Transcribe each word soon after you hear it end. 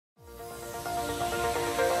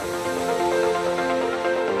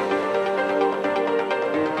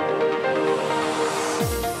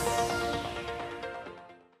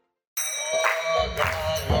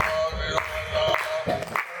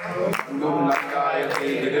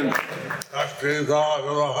Sita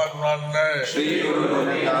Gurahanande Shri Guru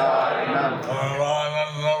Nitarinam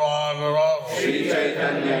Paramananda Madhavam Shri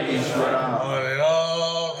Chaitanya Ishwaram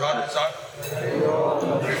Hariyo Tat Sat.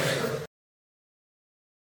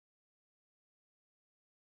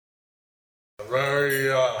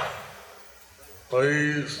 Very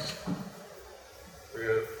pleased to be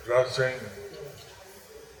addressing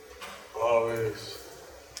all these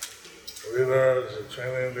leaders and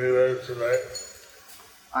training leaders today.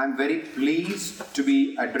 I'm very pleased to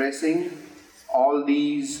be addressing all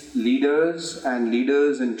these leaders and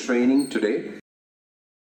leaders in training today.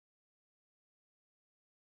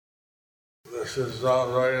 This is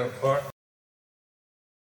very important.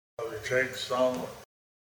 We take some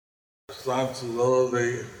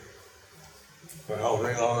responsibility for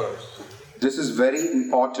helping others. This is very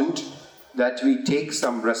important that we take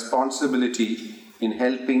some responsibility in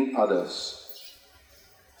helping others.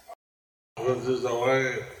 This is the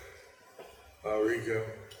way we can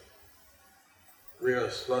be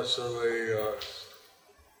especially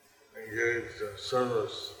engaged in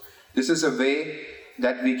service. This is a way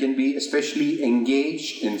that we can be especially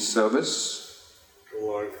engaged in service To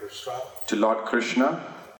Lord Krishna. to Lord Krishna.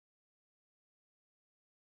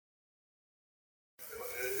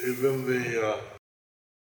 Even the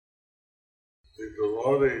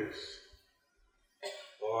devotees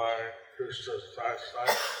who are Krishna's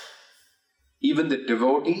pastimes, Even the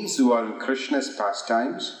devotees who are in Krishna's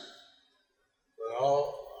pastimes, they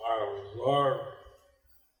all are absorbed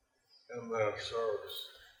in their service.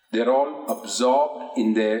 they're all absorbed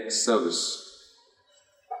in their service.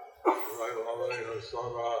 Like Mother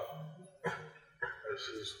Yasoda, as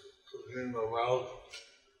she's cooking the milk,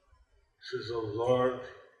 she's absorbed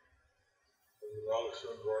in the milk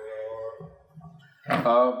for an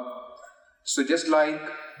hour. So just like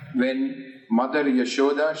when Mother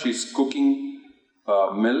Yashoda, she's cooking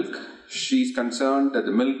milk, she's concerned that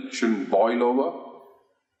the milk shouldn't boil over.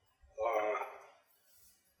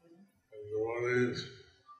 And devotees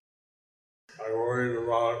are worried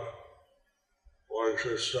about Lord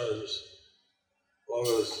Krishna's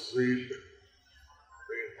lotus feet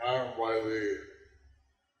being harmed by the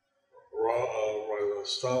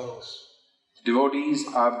stones. Devotees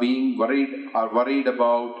are worried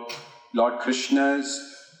about Lord Krishna's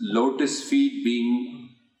lotus feet being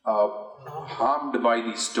harmed by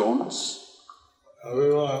these stones.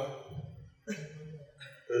 Everyone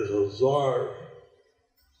is absorbed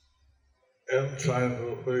in trying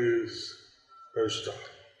to please Krishna.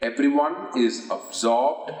 Everyone is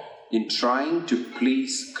absorbed in trying to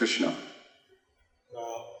please Krishna.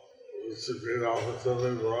 Now, it's a great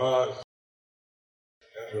opportunity for us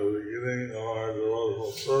in the beginning of our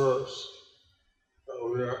devotional service that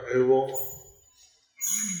we are able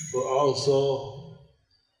to also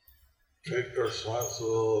take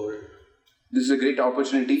responsibility. This is a great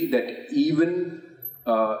opportunity that even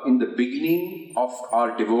in the beginning of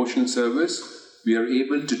our devotional service, we are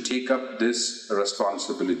able to take up this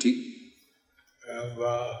responsibility. And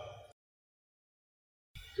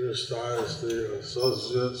just as the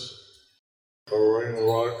associates are worrying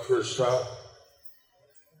about Krishna,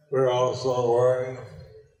 we're also worrying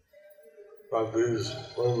that these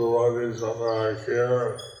devotees under our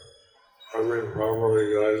care are being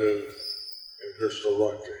properly guided in Krishna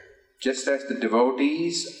Bhakti. Just as the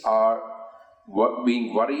devotees are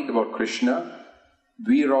being worried about Krishna,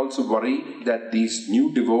 we are also worried that these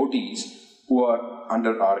new devotees who are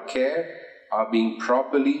under our care are being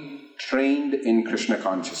properly trained in Krishna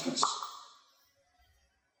consciousness.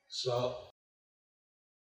 So,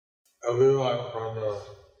 everyone from the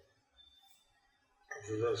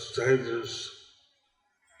stages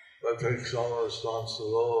that take some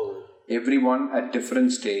responsibility. Everyone at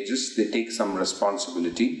different stages, they take some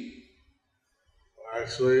responsibility.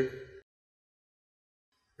 Actually,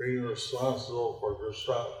 being responsible for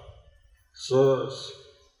Krishna service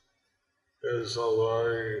is a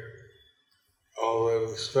very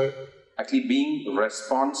elevated state. Actually, being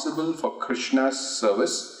responsible for Krishna's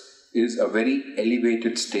service is a very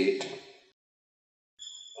elevated state.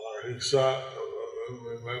 He said, in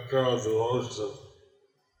the nectar of devotion,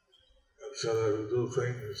 and said that we do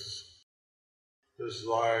things just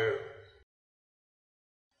by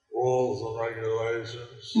rules and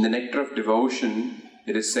regulations. In the nectar of devotion,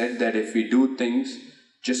 it is said that if we do things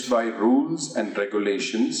just by rules and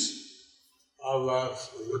regulations, that's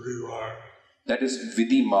Vidhi Marg. that is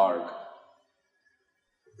Vidhi Marg.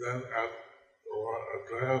 Then at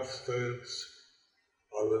advanced states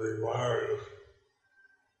of Vidhi Marg,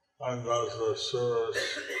 one does the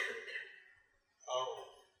service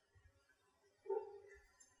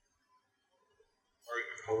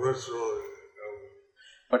habitually.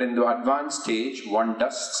 But in the advanced stage, one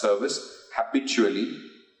does service habitually.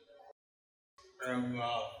 And when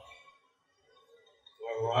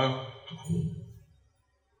one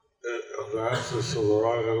advances to the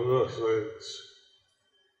Raganuga stage,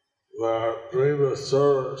 they are doing the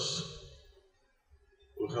service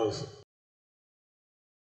because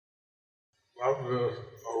not just a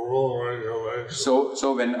rule regulation.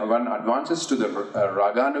 So when one advances to the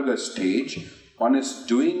Raganuga stage, one is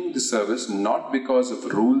doing the service not because of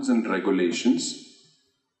rules and regulations.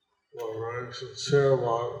 They're very sincere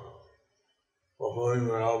about fulfilling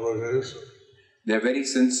their obligation. They're very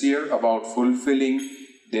sincere about fulfilling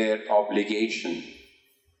their obligation.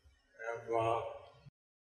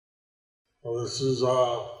 And this is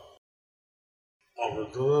an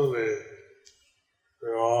opportunity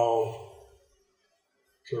for all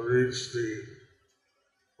to reach the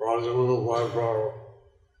Raganuga platform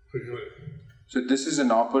quickly. So this is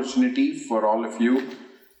an opportunity for all of you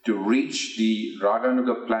to reach the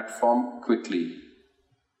Raganuga platform quickly.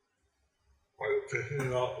 By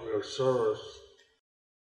taking up your service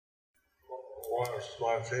more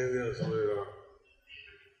spontaneously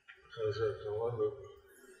because you're committed.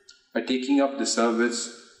 By taking up the service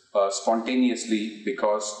spontaneously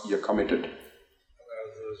because you're committed. And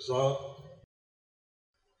as a result,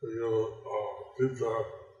 you get the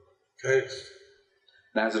taste.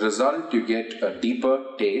 And as a result, you get a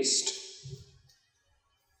deeper taste.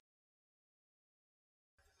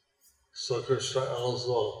 So Krishna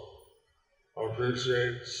also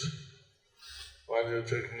appreciates when you're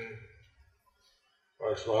taking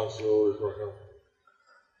responsibility for him.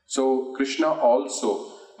 So Krishna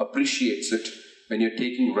also appreciates it when you're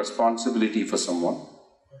taking responsibility for someone.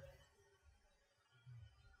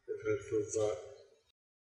 If it feels that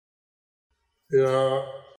you're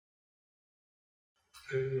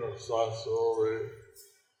taking responsibility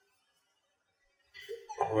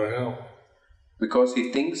for him. Because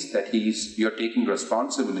he thinks that you're taking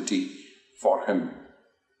responsibility for him.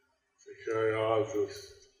 To carry out this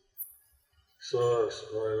service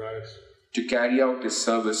very nicely. To carry out his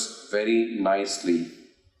service very nicely.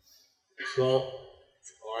 So,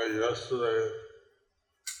 yesterday,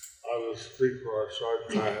 I had to speak for a short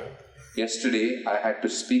time. Yesterday, I had to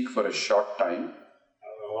speak for a short time.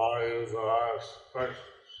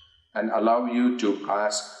 And allow you to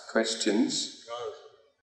ask questions.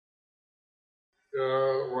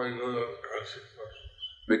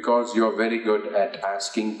 Because you're very good at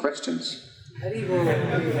asking questions. This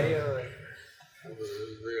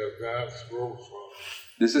is the advanced group.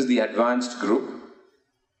 This is the advanced group.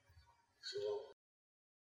 So,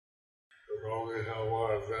 you probably have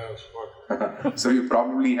more advanced questions. So you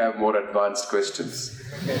probably have more advanced questions.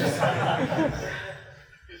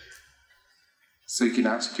 So you can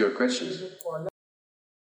ask your questions.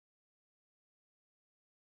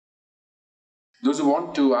 Those who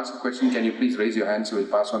want to ask a question, can you please raise your hand so we'll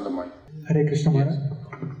pass on the mic. Hare Krishna Maharaj.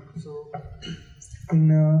 So, in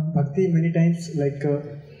Bhakti, many times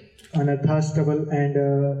anarthas trouble and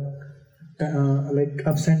like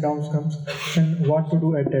ups and downs comes, and what to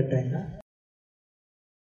do at that time?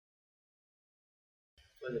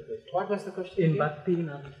 What was the question? In Bhakti, in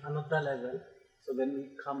anartha level, so when we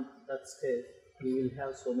come to that stage, we will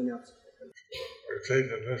have so many obstacles. We take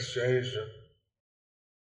initiation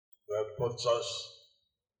that puts us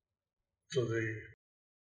to the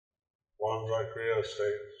Bhajana Kriya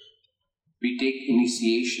stage. We take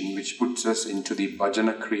initiation which puts us into the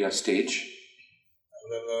Bhajana Kriya stage.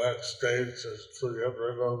 And then the next stage is to get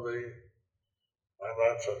rid of the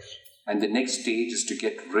anarthas. And the next stage is to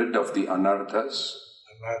get rid of the anarthas.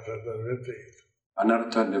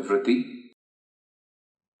 Anartha Nivriti.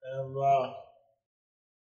 And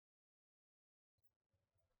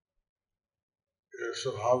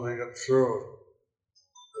so how we get through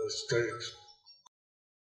this stage.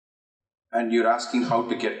 And you're asking how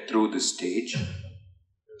to get through this stage.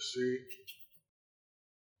 You see,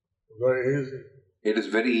 very easy. It is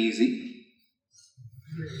very easy.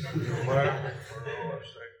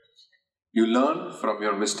 You learn from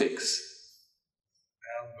your mistakes.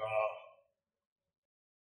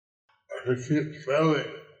 And if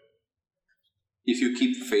you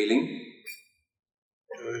keep failing,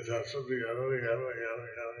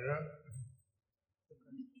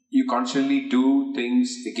 you constantly do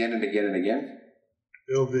things again and again and again.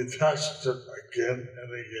 You'll be tested again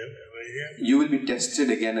and again and again. You will be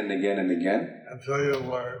tested again and again and again. Until you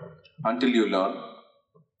learn. Until you learn.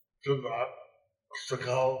 To not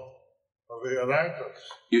succumb to the anarthas.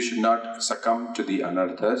 You should not succumb to the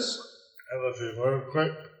anarthas. And if you learn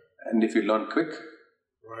quick. And if you learn quick.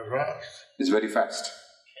 Very fast. It's very fast.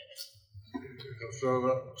 You can feel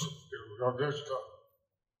that you become distant.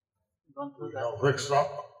 Gone through that. become fixed up.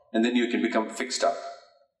 And then you can become fixed up.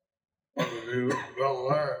 But if you don't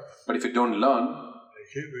learn, But if you don't learn, you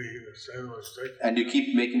keep making the same mistake, and you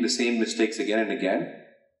keep making the same mistakes again and again, then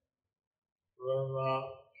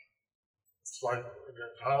it's like in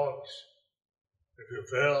college. If you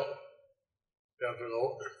fail, you have to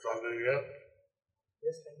go study again.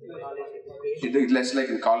 Yes, like in college, if you fail. it's less like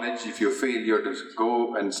in college. If you fail, you have to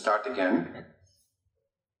go and start again.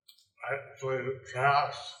 So you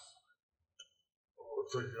pass a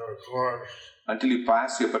particular course, Until you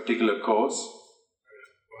pass your particular course,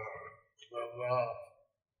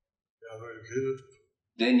 then you have to repeat it.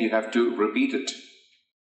 then you have to repeat it.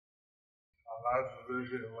 And that's the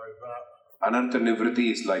vision like that. Anartha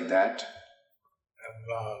Nivritti is like that. And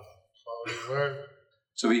so we learn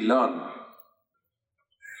So we learn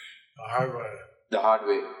the hard way. the hard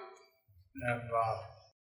way. And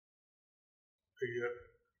we get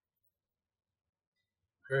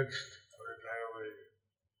pinched every time we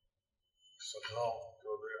succumb to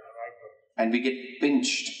the anartha. And we get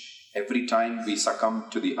pinched every time we succumb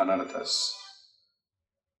to the anarthas.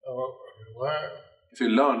 So if If you learn, you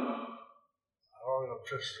learn, I don't get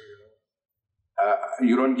pissed again.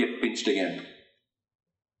 you don't get pinched again.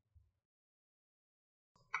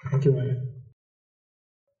 Thank you, Maharaj.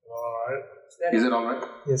 All right. Is it alright?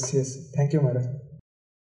 Yes, yes. Thank you, Maharaj.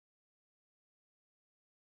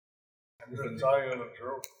 I'm just telling you the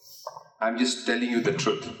truth. I'm just telling you the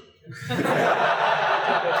truth.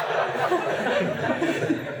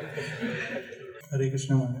 Hare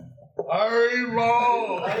Krishna, Maharaj. Haribo!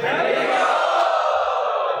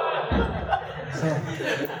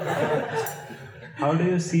 How do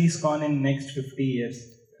you see ISKCON in next 50 years?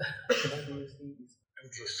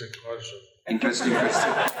 Interesting question. Interesting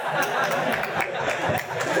question.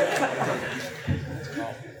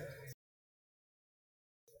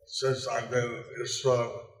 Since I've been in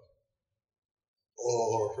ISKCON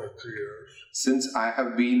over 50 years, Since I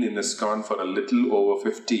have been in ISKCON for a little over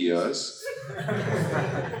 50 years, I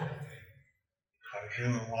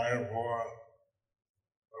came to Mayapur,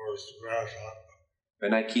 there was the grass hut.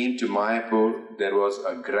 when I came to Mayapur, there was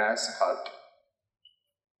a grass hut.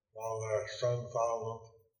 Now there are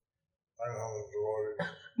 7,500 devotees.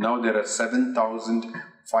 Now there are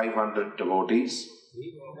 7,500 devotees.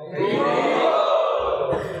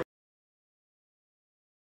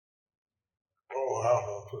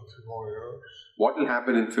 What will happen in 50 more years? What will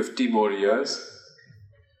happen in 50 more years?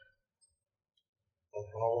 Well,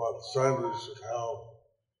 Prabhupada said we should have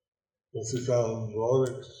 50,000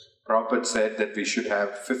 devotees. Prabhupada said that we should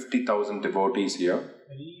have 50,000 devotees here.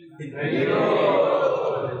 When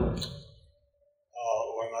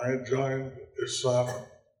I joined Islam,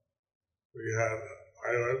 I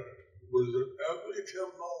went visit every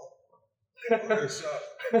temple of Islam.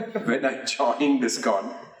 When I joined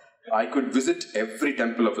ISKCON, I could visit every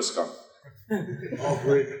temple of ISKCON. All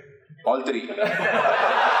three. All three.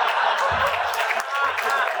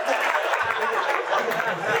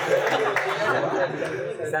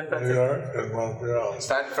 San New Francisco. York and Montreal.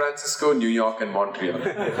 San Francisco, New York, and Montreal.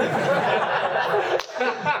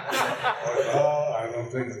 I don't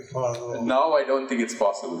think it's possible. Now I don't think it's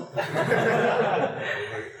possible. Like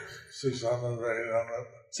 600 or 800.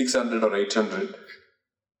 600 or 800.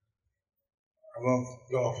 I don't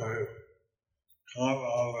know if they count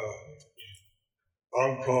all the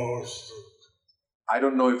outposts. I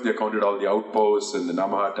don't know if they counted all the outposts and the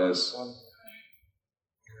Namahatas.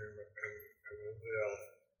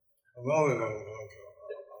 No, they don't count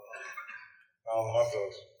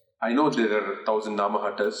Navahatas. I know there are 1,000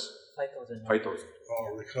 Namahatas. 5,000. 5,000.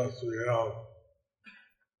 Oh, because we have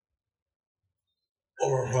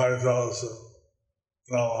over 5,000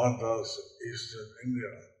 Navahatas in Eastern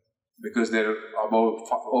India. Because there are about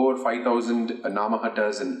over 5,000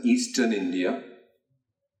 Namahatas in eastern India. And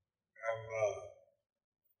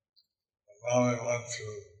now they want to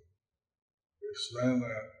expand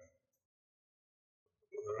that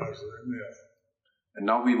to the rest of India. And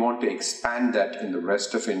now we want to expand that in the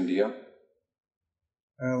rest of India.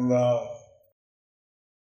 And we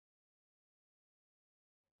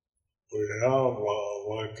have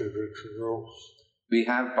Bhakti Diksha groups. We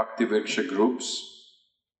have Bhakti Vriksha groups.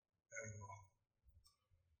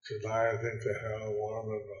 Today I think they have one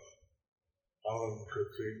in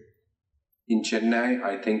 115. In Chennai,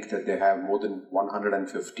 I think that they have more than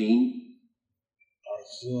 115.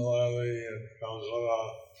 Similarly in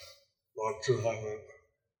Calcutta, about 200.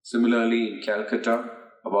 Similarly, in Calcutta,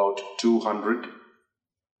 about 200.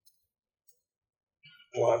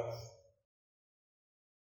 What?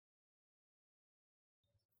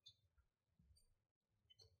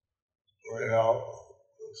 We have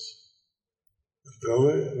this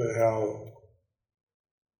Delhi, they have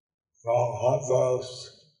Namahatas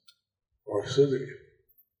for city.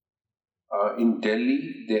 In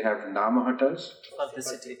Delhi, they have Namahatas For the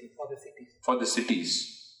city. For the cities. for the cities.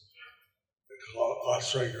 They call it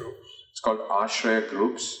ashray groups. It's called Ashraya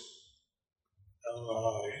groups. And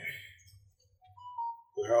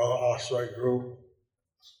they have an ashray group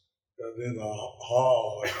that in a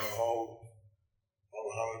hall, like a hall of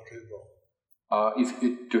 100 people.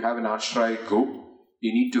 To have an Ashraya group,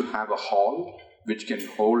 you need to have a hall which can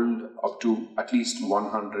hold up to at least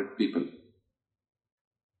 100 people.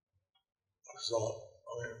 So,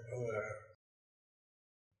 I mean,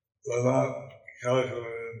 they're not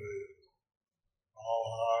calculating the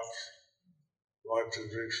Mahats,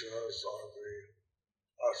 Vaidyajikshanas, or the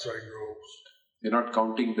ashray groups. They're not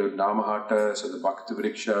counting the Namahatas or the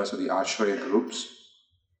Bhaktivrikshas or the Ashraya groups.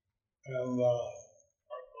 And in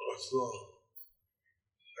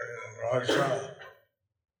Russia,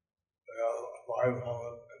 they have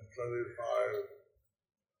 535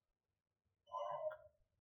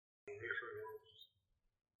 in the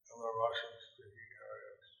Russian-speaking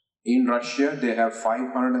areas. In Russia, they have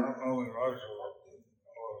 500. Not only Russia,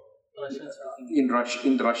 In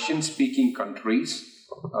the Russian-speaking countries,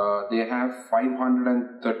 they have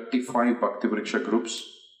 535 Bhaktivriksha groups.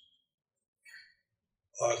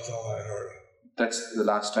 last time I heard it. That's the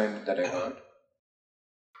last time that I heard.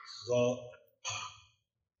 So,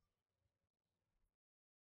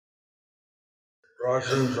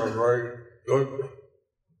 Russians are very good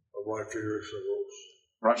at Vaidyajiksha groups.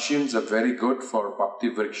 Russians are very good for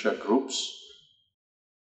Bhaktivriksha groups.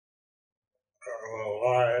 I don't know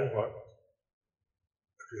why, but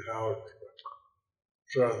if you have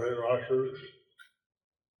 7 Russians,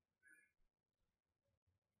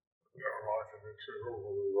 their Vaidyajiksha group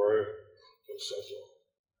will be very successful.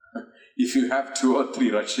 If you have 2 or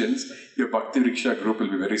 3 Russians, your Bhaktivriksha group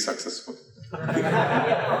will be very successful.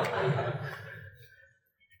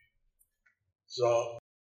 So,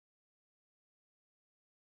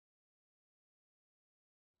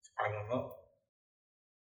 I don't know.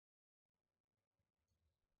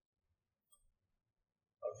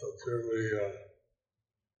 That's a purely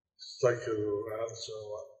speculative answer.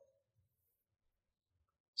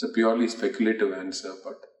 It's a purely speculative answer,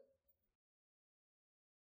 but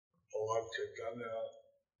Lord Chaitanya,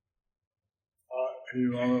 he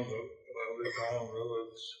wanted that every town,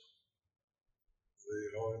 village, the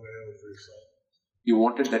holy name would be sung. he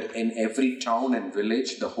wanted that in every town and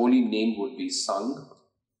village, the holy name would be sung.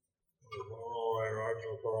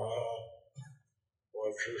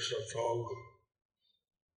 What Krishna told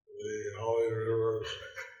the holy rivers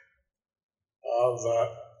of that.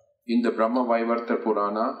 In the Brahma Vaivarta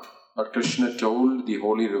Purana, Lord Krishna told the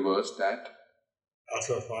holy rivers that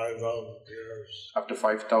After 5,000 years, after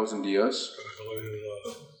 5,000 years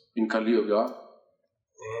in Kali Yuga,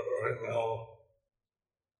 right now,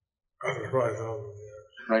 after 5,000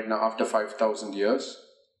 years, after 5,000 years,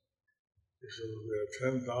 he said there would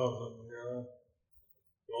be a 10,000 year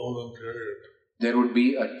golden period. there would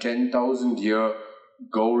be a 10,000 year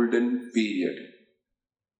golden period.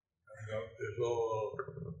 And people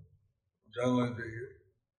will generally be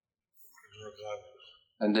Krishna conscious.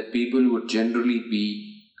 And that people would generally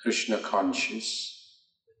be Krishna conscious.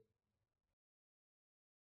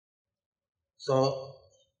 So,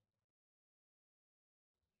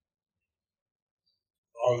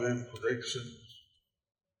 all these predictions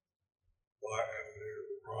by the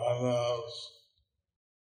Puranas,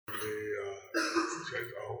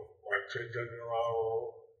 Chaitanya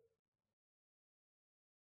Mahaprabhu,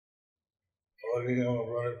 looking at a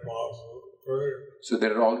very positive period. So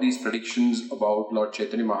there are all these predictions about Lord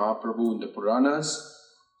Chaitanya Mahaprabhu in the Puranas.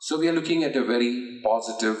 So we are looking at a very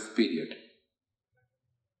positive period.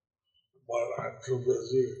 But I'm too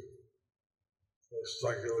busy to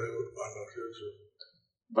speculate on the future.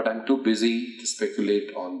 But I'm too busy to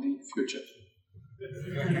speculate on the future.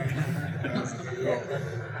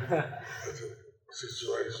 It's a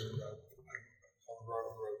situation that I'm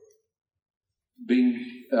confronted with.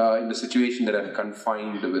 Being in the situation that I'm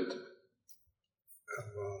confined with.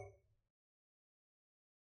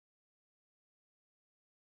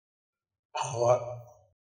 And what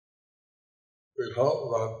we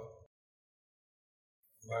hope that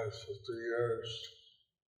in the next 50 years,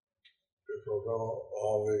 if we fulfill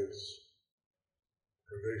all these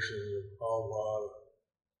predictions of Prabhupada,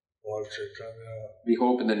 Lord Chaitanya, We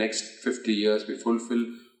hope in the next 50 years we fulfill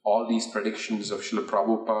all these predictions of Srila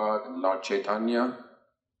Prabhupada and Lord Chaitanya.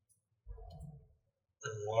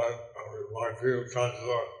 and what people talk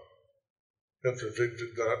about, have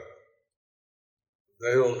predicted that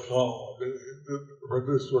they will come. For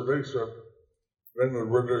this prediction, during the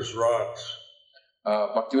British Raj.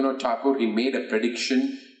 Bhaktivinoda Thakur, he made a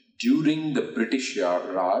prediction during the British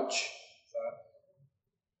Raj.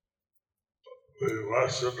 The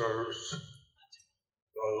Westerners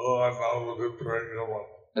will go on Navadvip Parikrama.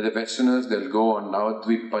 The Westerners, they'll go on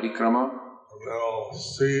Navadvip Parikrama. And they'll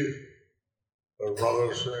see their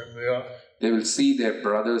brothers from India. They will see their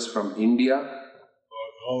brothers from India.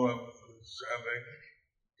 Who will come and chanting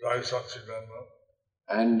Jai Satchidananda.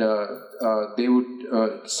 And they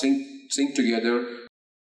would sing together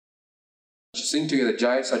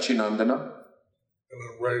Jai Sachinandana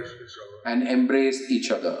and embrace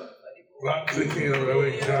each other. Not thinking of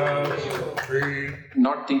any caste, creed.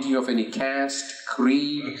 Not thinking of any caste,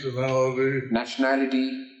 creed,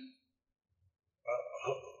 nationality.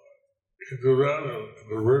 You can do that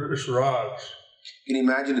in the British Raj. You can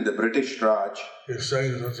imagine in the British Raj. He's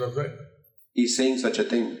saying such a thing. He's saying such a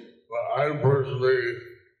thing. But I personally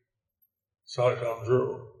saw it come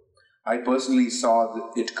true. I personally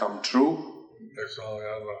saw it come true. I saw we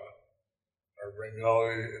had our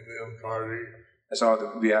Bengali Indian party. I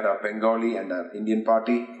saw we had our Bengali and our Indian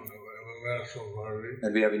party. And the national party.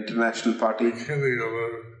 And we have international party.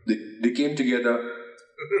 They came together.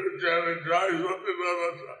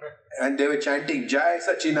 And they were chanting Jai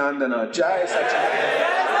Sachinandana, Jai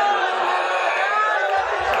Sachinandana.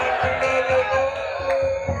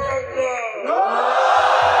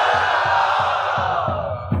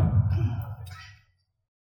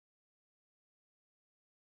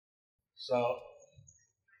 So,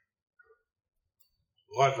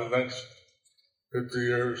 what the next 50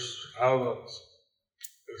 years happens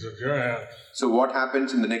is in your hands. So what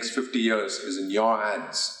happens in the next 50 years is in your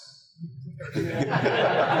hands.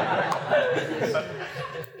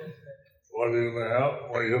 What are you going to have?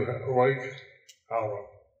 What are you going to like? Happen?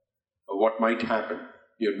 What might happen?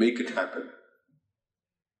 You'll make it happen.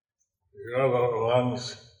 You're the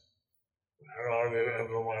ones I'm already at the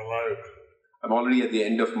end of my life. I'm already at the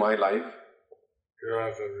end of my life. You're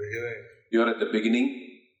at the beginning. You're at the beginning.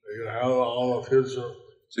 You have all the future.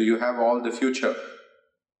 So you have all the future.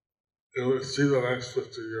 You will see the next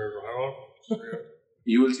 50 years. I won't see it.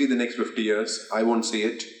 You will see the next 50 years. I won't see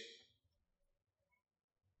it.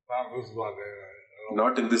 Not this body.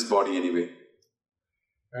 Not in this body anyway.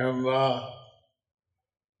 And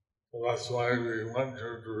that's why we want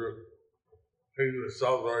you to take this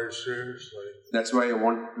up very seriously. That's why we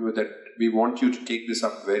want you to take this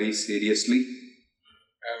up very seriously.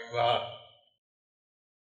 And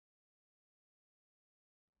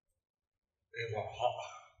in the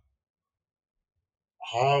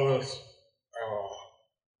harvest,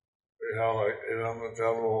 we have like 800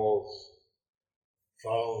 temples,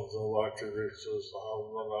 thousands of bhakti vrikshas, thousands of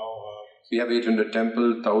namahatas. We have 800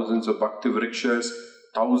 temples, thousands of bhakti vrikshas,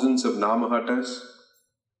 thousands of namahatas.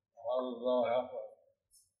 How does that happen?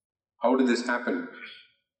 How did this happen?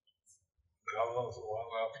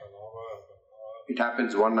 It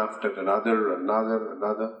happens one after another,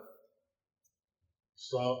 another.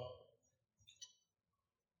 So,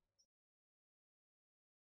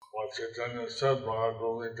 what Chaitanya said,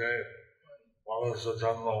 Bhagavad-gita, Manasa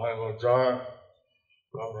Janma Hailajar,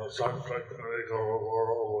 Janma Sankakari Karo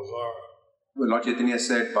Vazar. Lord Chaitanya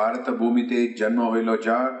said, Bharata Bhumite Janma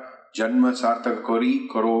Hailajar, Janma Sartak Kori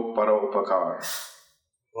Karo Para Upakar.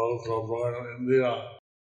 Those who are born in India,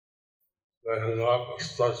 they have got a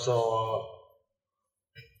special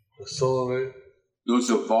facility. Those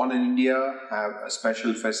who are born in India have a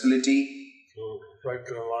special facility to perfect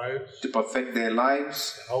their lives. To perfect their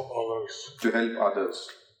lives. To help others. To help others.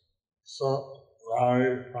 So now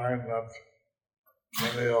you find that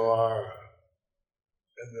many of our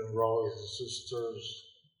Indian brothers and sisters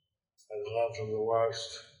have gone to the West.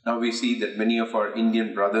 Now we see that many of our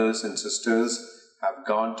Indian brothers and sisters have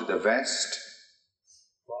gone to the West.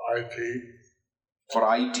 For IT. For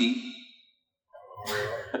IT.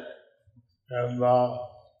 And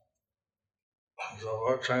so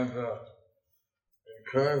we're trying to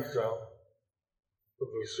encourage them to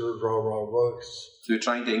distribute Prabhupada's books. So we're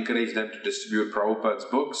trying to encourage them to distribute Prabhupada's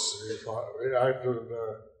books. Be active in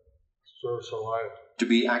their spiritual life. To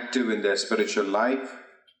be active in their spiritual life.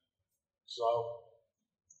 So,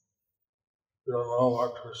 we don't know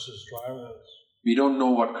what Krishna's plan is. We don't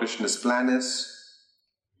know what Krishna's plan is.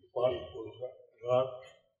 But we've got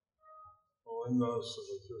windows to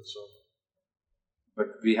the future. But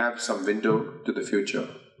we have some window to the future.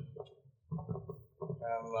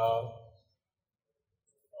 And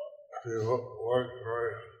if you work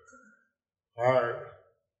very hard,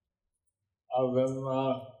 then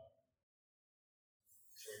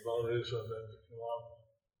there's no reason that you cannot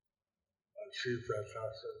achieve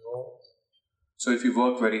fantastic goals. So if you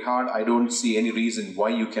work very hard, I don't see any reason why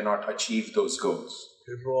you cannot achieve those goals.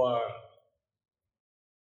 People are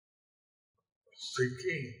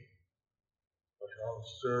seeking some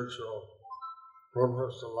spiritual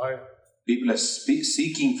purpose in life. People are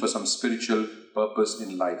seeking for some spiritual purpose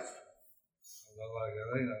in life. And they're not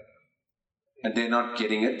getting it. And they're not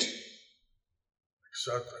getting it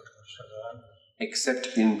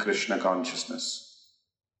except in Krishna consciousness.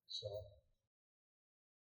 So,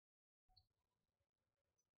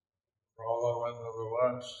 Prabhupada went to the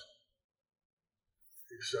West.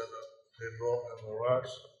 He said that people in the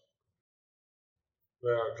West, they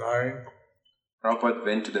are dying. Prabhupada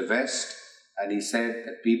went to the West and he said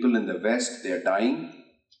that people in the West, they are dying.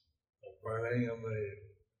 Burning in the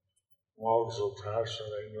modes of passion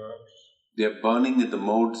and ignorance. They are burning in the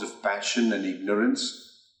modes of passion and ignorance.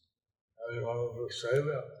 And he wanted to save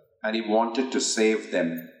them. And he wanted to save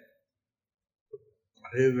them.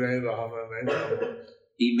 He made 108 temples.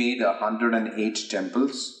 He made 108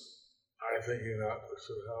 temples. I think that we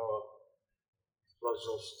should have a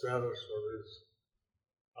special status for these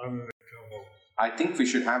 108 temples. I think we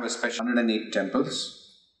should have a special 108 temples.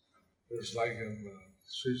 It's like in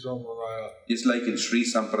Sri Sampradaya. It's like in Sri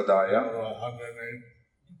Sampradaya. 108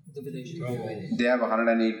 temples. They have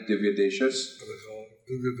 108 Divya Deshas.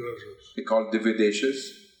 They call Divya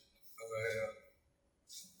Deshas. And they say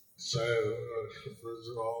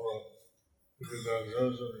visit all the Divya Deshas and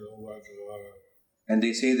you go back to God. And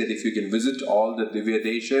they say that if you can visit all the Divya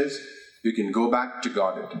Deshas, you can go back to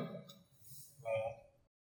Godhead.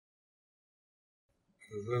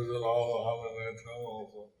 Visit all the 108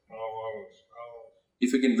 temples.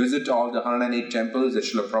 If you can visit all the 108 temples that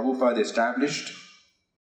Srila Prabhupada established,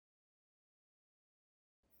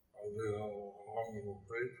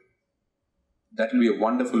 that will be a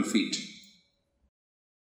wonderful feat.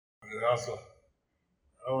 Also,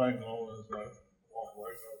 airline home is not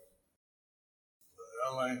White House. The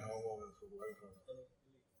airline home is the White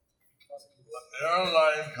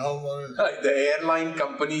House. The airline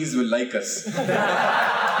companies will like us.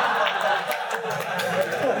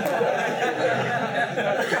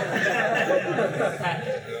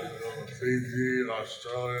 Fiji,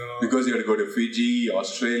 Australia. Because you have to go to Fiji,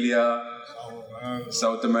 Australia,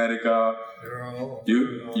 South America,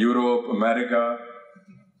 Europe, America,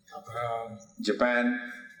 Japan,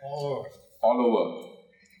 all over.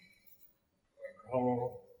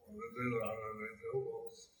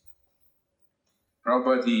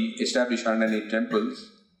 Prabhupada, he established 108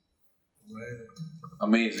 temples.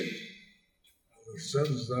 Amazing. And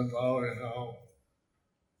since then, now we have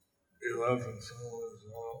 11 temples.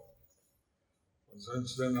 And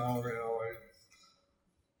since then, now we have like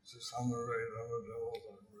 600 or 800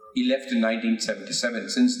 temples. He left in 1977.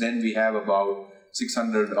 Since then, we have about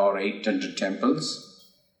 600 or 800 temples.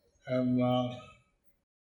 And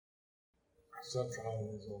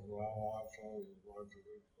thousands of Ramahatas,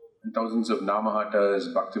 And thousands of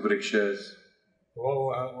Namahatas, Bhakti Vrikshas.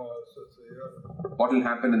 What will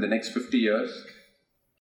happen in the next 50 years?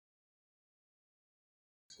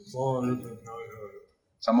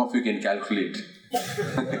 Some of you can calculate.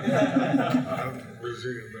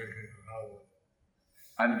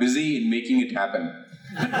 I'm busy in making it happen.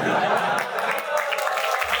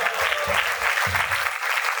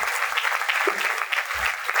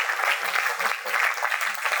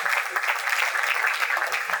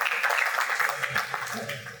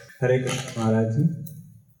 Hare Krishna Maharaj.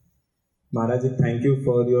 Maharaj, thank you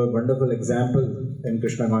for your wonderful example in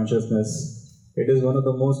Krishna consciousness. It is one of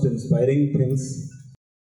the most inspiring things.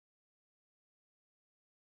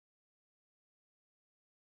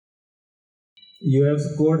 You have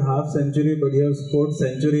scored half century, but you have scored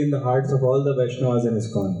century in the hearts of all the Vaishnavas in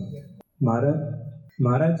ISKCON.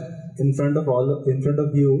 Maharaj, in front of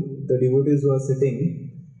you, the devotees who are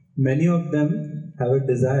sitting, many of them have a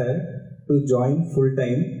desire to join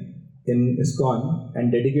full-time in ISKCON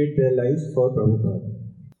and dedicate their lives for Prabhupada.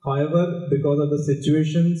 However, because of the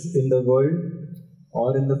situations in the world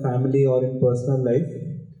or in the family or in personal life,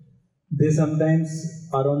 they sometimes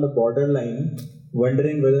are on the borderline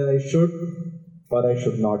wondering whether I should or I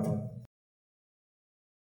should not.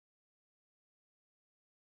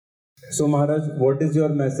 So Maharaj, what is your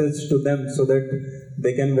message to them so that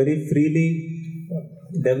they can very freely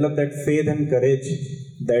develop that faith and courage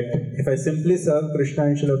that if I simply serve Krishna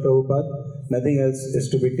and Srila Prabhupada, nothing else is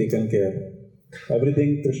to be taken care.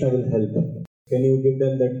 Everything Krishna will help. Can you give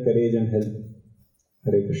them that courage and help?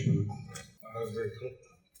 Hare Krishna. As the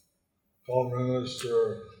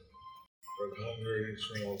co-minister for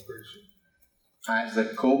congregational preaching. As the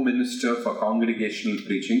co-minister for congregational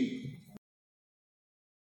preaching,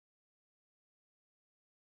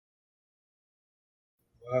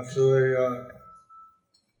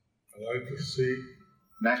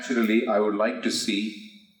 Naturally, I would like to see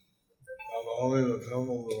not only the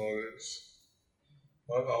temple devotees,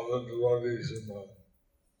 but other devotees who are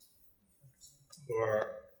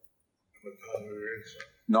in the congregation.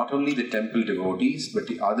 not only the temple devotees, but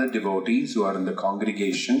the other devotees who are in the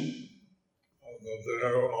congregation, that they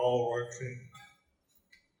are all working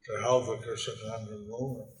to help the Krishna consciousness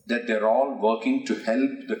movement. That they're all working to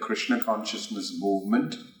help the Krishna consciousness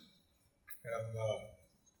movement. And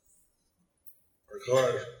of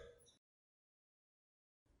course,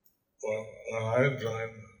 when I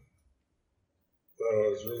joined, there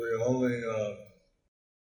was really only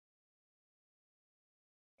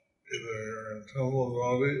either you're in temple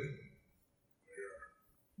devotee.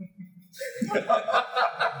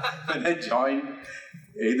 When I joined,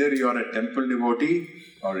 either you're a temple devotee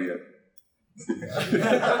or you're.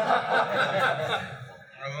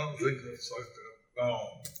 I don't think it's like that now.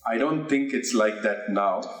 I don't think it's like that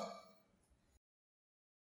now.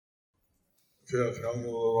 If you're a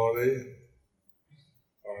temple devotee,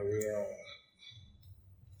 or you're a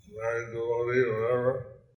married devotee, or whatever,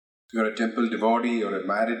 If you're a temple devotee or a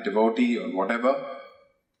married devotee or whatever,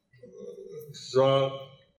 so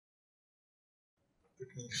you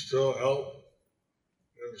can still help,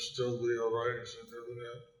 you can still be a very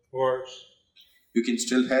significant force. you can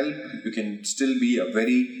still help, you can still be a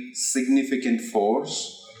very significant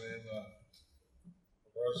force. I mean,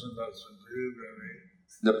 the person that's repeated by me,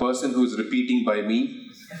 The person who's repeating by me,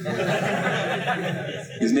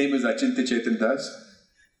 his name is Achintya Chetandas.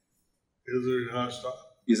 is a Grihastha,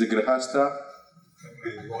 He's a Grihastha.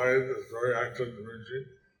 and his wife is very active in preaching.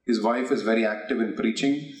 His wife is very active in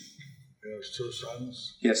preaching. He has 2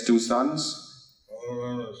 sons. He has 2 sons. One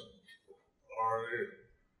of them is already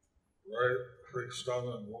very fixed on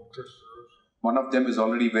in book distribution. One of them is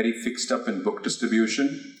already very fixed up in book distribution.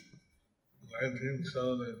 In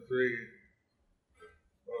 1973,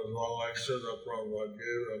 there was one lecture that Prabhupada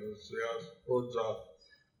gave at the JPS Archives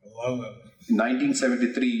in London. In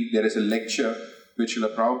 1973, there is a lecture which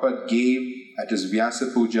Srila Prabhupada gave at his Vyasa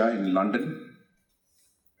Puja in London.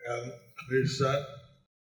 And he said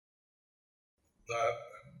that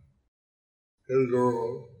his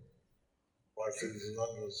guru,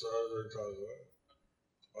 Bhaktisiddhanta Saraswati Thakur,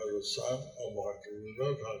 was the son of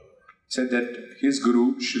Bhaktisiddhanta Thakur. Said that his guru,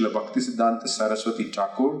 Srila Bhaktisiddhanta Saraswati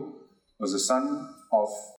Thakur, was the son of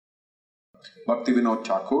Bhaktivinoda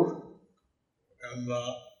Thakur. And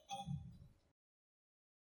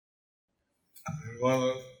he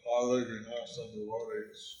wanted all the Grihastha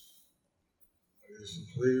devotees. He used to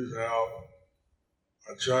please have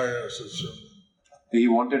Acharya system. He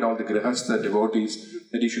wanted all the Grihastha devotees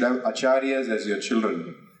that you should have Acharyas as your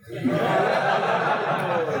children. He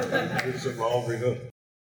should all be the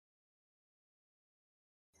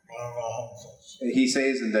Paramahamsas. He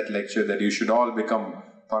says in that lecture that you should all become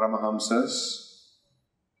Paramahamsas.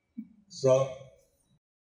 So,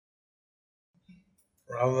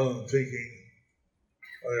 rather than thinking,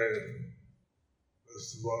 hey,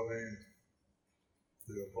 this devotee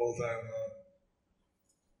be a full-time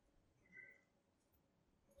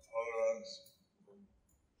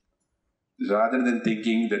Rather than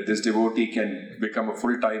thinking that this devotee can become a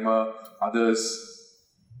full-timer, others,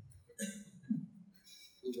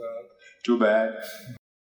 too bad.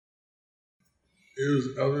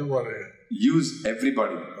 Use everybody. Use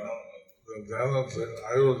everybody. The Dhanam said,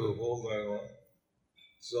 I was a full-timer,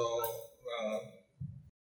 so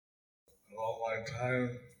all my time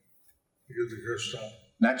to give to Krishna.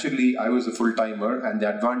 Naturally, I was a full-timer, and the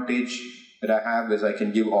advantage that I have is I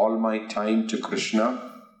can give all my time to Krishna.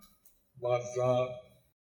 But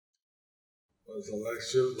there's a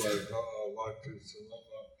lecture by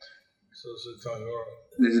Bhaktisiddhanta Saraswati Thakur.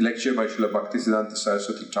 There's a lecture by Srila Bhaktisiddhanta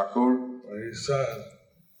Saraswati Thakur where he said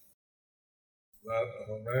that if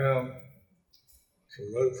a man should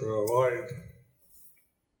look for a wife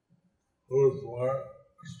who is more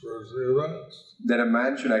spiritually advanced, that a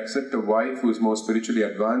man should accept a wife who is more spiritually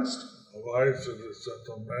advanced. a wife should accept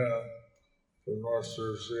a man who is more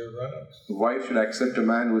spiritually advanced. A wife should accept a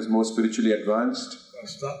man who is more spiritually advanced.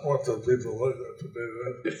 That's not what the people look at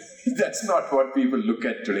today. That's not what people look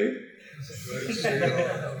at today.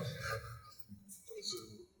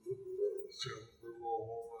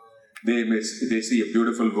 They see They see a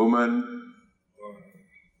beautiful woman,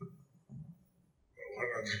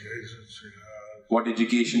 what education she has, what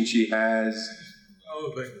education she has,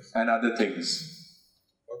 other things. and other things.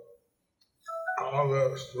 But all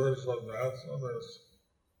that spiritual advancement is,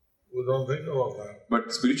 we don't think about that.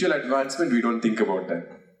 But spiritual advancement, we don't think about that.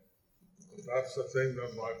 That's the thing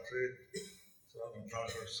that Bhakti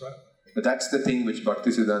Thakur said. But that's the thing which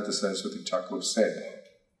Bhaktisiddhanta Saraswati Thakur said.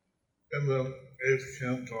 In the 8th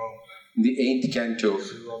canto, In the 8th canto,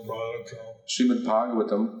 Srimad Bhagavatam, Srimad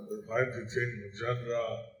Bhagavatam, the fight between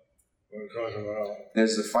Gajendra and the crocodile.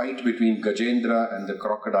 there's a fight between Gajendra and the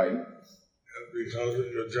crocodile. And because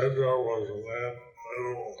Gajendra was a land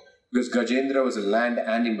animal, Because Gajendra was a land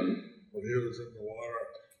animal when he was in the water,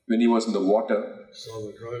 when he was in the water, so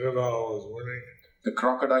the crocodile was winning, the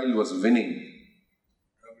crocodile was winning.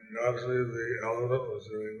 and gradually the elephant was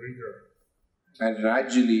getting weaker. And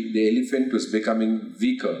gradually the elephant was becoming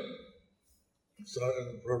weaker. So in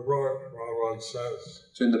the purport, Prabhupada says,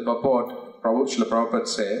 So in the purport, Srila Prabhupada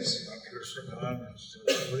says, that Krishna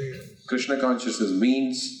consciousness means Krishna consciousness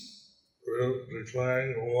means we're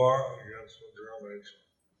declaring war against material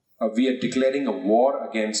nature. we are declaring a war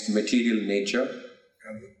against material nature,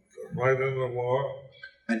 And to fight in the war,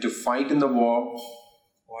 and to fight in the war,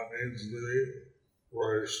 one needs to be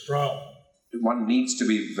very strong, one needs to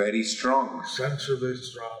be very strong, sensually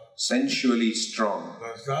strong. sensually strong.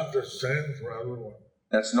 That's not the same for everyone.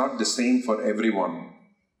 That's not the same for everyone.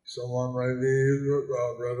 Someone may be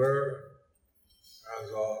better as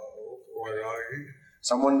a vairagi,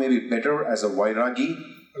 Someone may be better as a vairagi,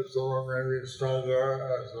 or someone may be stronger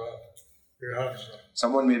as a grihastha.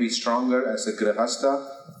 someone may be stronger as a grihastha.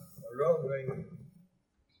 The real thing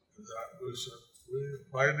is that we should be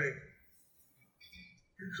fighting.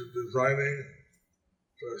 We should be fighting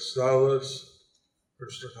to establish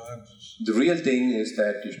Krishna consciousness. The real thing is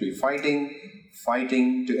that you should be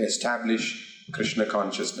fighting to establish Krishna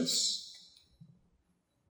consciousness.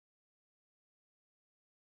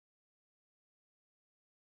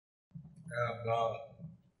 And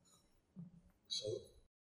so,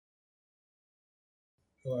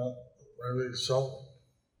 maybe some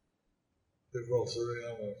people sitting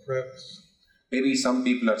on the fence, Maybe some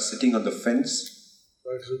people are sitting on the fence.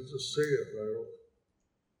 they should just see it.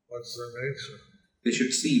 What's their nature? They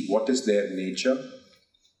should see what is their nature.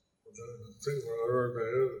 But then think whatever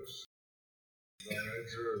it is. The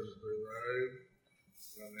nature is to be married.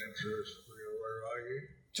 The nature is to be a vairagi.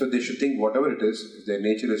 So they should think whatever it is, if their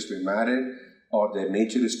nature is to be married or their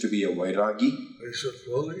nature is to be a vairagi, They should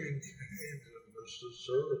fully engage in Krishna's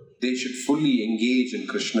service. they should fully engage in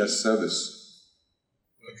Krishna's service.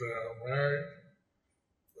 If they are married,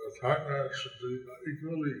 their partner should be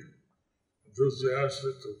equally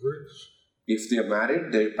enthusiastic to preach. If they are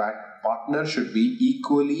married, their partner should be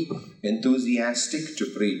equally enthusiastic to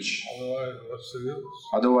preach. Otherwise, what's the use?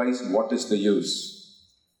 Otherwise, what is the use?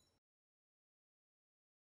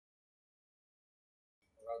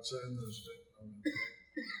 That's interesting.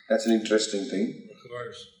 That's an interesting thing. Of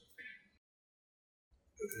course,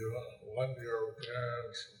 if you want your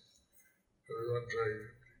parents, everyone to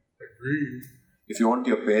agree, If you want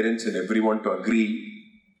your parents and everyone to agree,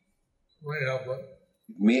 it may happen.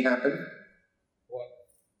 it may happen, What?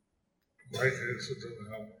 In my case, it didn't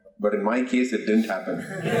happen. but in my case, it didn't happen.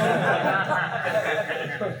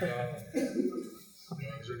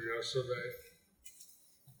 Yesterday,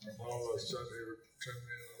 my father said he would send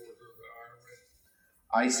me over to the army.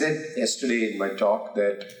 I said yesterday in my talk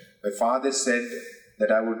that my father said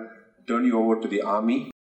that I would turn you over to the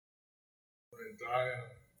army When he died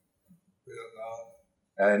in Vietnam,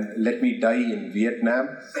 and let me die in Vietnam.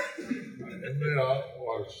 India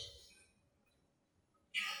was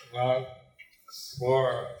not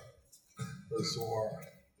for this war.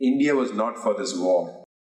 India was not for this war.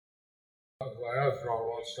 I asked Prabhupada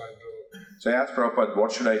what should I do. So I asked Prabhupada,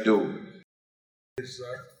 what should I do? He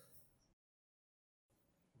said,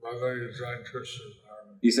 whether you join Krishna's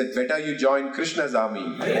army. He said, better you join Krishna's army.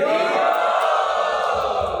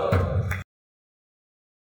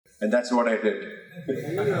 And that's what I did.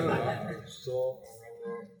 I'm still a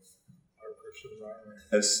member of Krishna's army.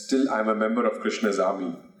 And still I'm a member of Krishna's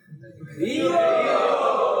army.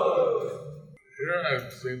 Here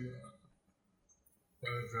I've seen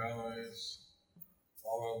many families,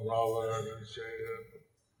 all in brother initiated,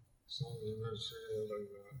 sons initiated like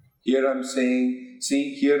that. Here I'm saying,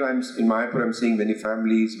 in Mayapur I'm seeing many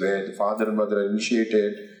families where the father and mother are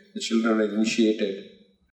initiated, the children are initiated.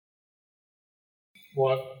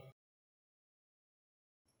 But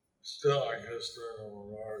still, I guess they're a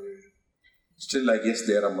minority. Still, I guess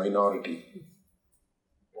they are a minority.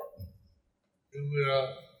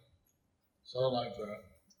 India, something like that.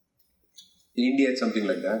 In India, it's something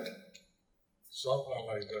like that. Something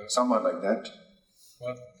like that. Some are like that.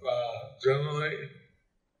 But generally,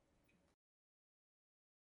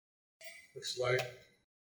 it's like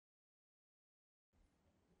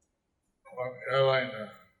one airliner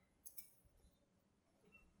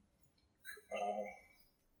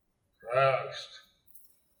crashed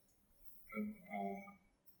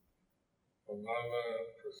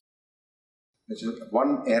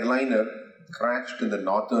One airliner crashed in the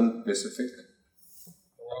northern Pacific.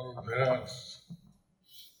 One of the parents,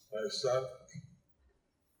 they said,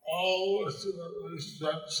 "Oh, we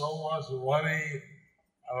spent so much money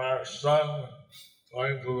on our son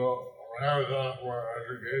going to America for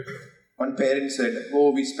education." One parent said,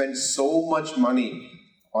 "Oh, we spent so much money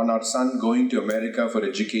on our son going to America for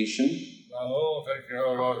education. Now who will take care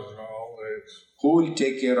of us in our old age?" Who will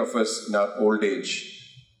take care of us in our old age?"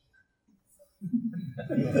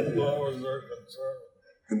 What was their concern?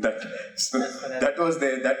 That's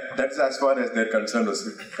as far as their concern was.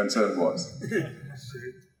 See,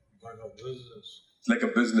 like a business. It's like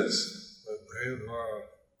a business. They paid for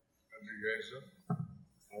education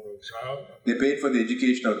of the child. They paid for the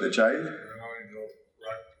education of the child,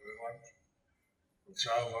 The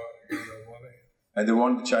child give them money. and they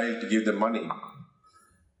want the child to give them money.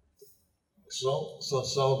 So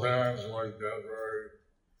some parents like that very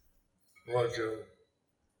lucky.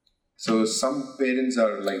 So some parents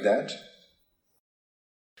are like that.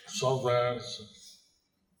 Some parents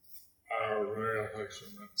are very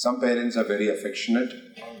affectionate. Some parents are very affectionate.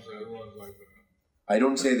 Everyone's like that. I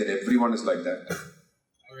don't say that everyone is like that. I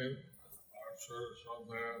mean, I'm sure some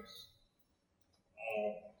parents,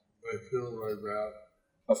 they feel very bad.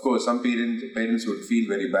 Of course, some parents would feel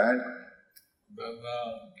very bad. Then,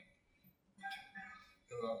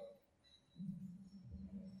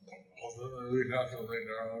 ultimately we have to make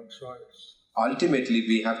our own choice. Ultimately,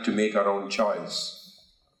 we have to make our own choice.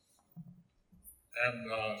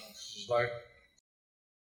 And it's like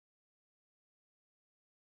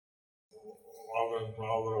Mother and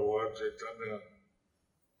Father of Lord Chaitanya,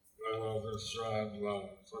 they love this shrine,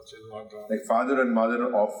 Sachi Mata. Like father and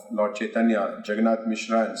mother of Lord Chaitanya, Jagannath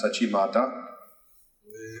Mishra and Sachi Mata.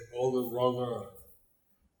 The older brother of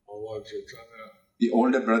Lord Chaitanya, The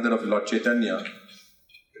older brother of Lord Chaitanya,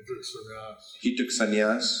 he took sannyas. he took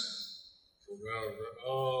sannyas. So they were,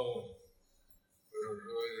 they were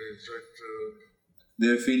really rejected. They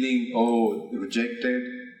were feeling, rejected.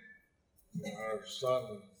 Our son,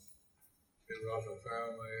 he got a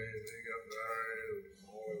family, he got married, and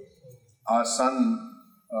all this. Our son,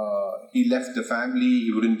 he left the family,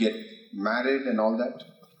 he wouldn't get married and all that. And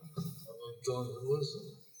then told him, listen,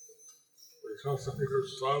 because of your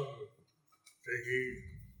son taking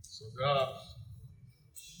sannyas,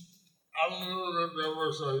 unlimited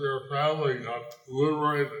members of your family got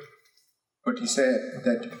liberated. But he said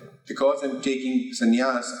that because I'm taking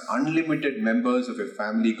sannyas, unlimited members of your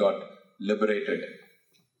family got liberated.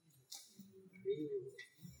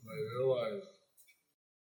 They realized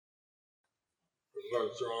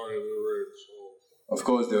because they're already liberated souls. Of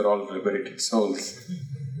course, they were all liberated souls.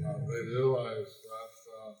 They realized that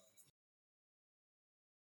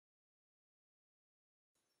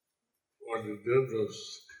when you did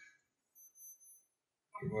this,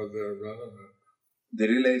 it was their benefit. They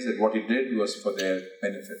realized that what he did was for their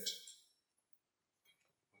benefit.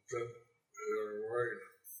 Then they were worried.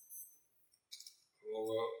 Well,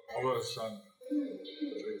 the other son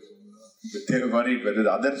takes them now. But they were worried whether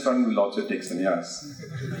the other son will also take sannyas.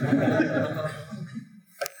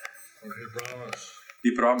 But he promised. He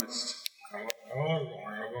promised. I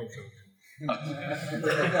won't take him.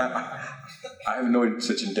 I have no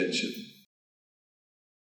such intention.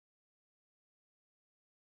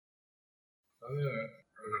 Anyway,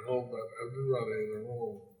 I hope that everybody in the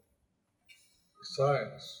world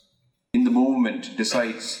decides. In the movement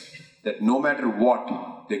decides that no matter what,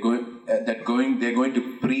 they're going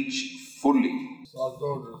to preach fully.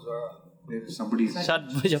 Sadhguru is there. Somebody is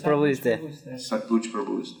Sadhbhuja Prabhu is there. Sadhbhuj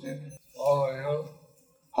Prabhu is there. All of you,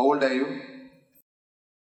 How old are you?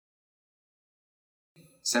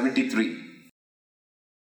 73.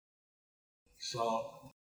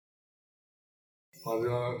 so I'm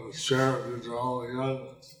going to share with all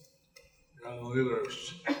young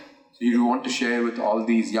leaders. So you want to share with all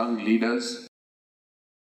these young leaders?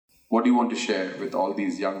 What do you want to share with all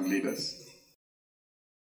these young leaders?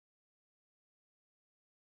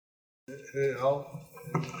 He helped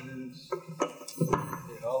build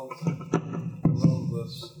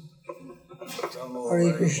this temple.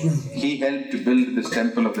 Hare Krishna. He helped to build this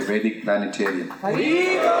temple of the Vedic planetarium.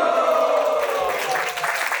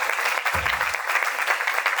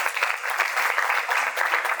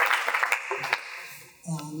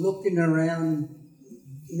 Looking around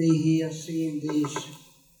me here, seeing these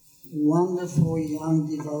wonderful young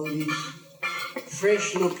devotees,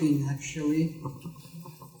 fresh looking actually.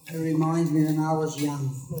 It reminds me when I was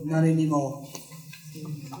young, but not anymore.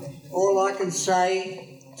 All I can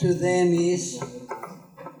say to them is,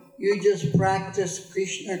 You just practice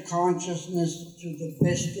Krishna consciousness to the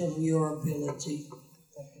best of your ability.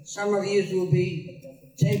 Some of you will be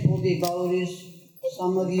temple devotees,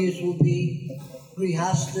 some of you will be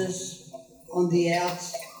grihastas on the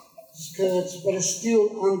outskirts, but are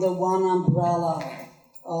still under one umbrella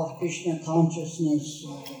of Krishna consciousness.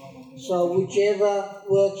 So whichever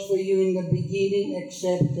works for you in the beginning,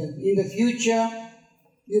 accept it. In the future,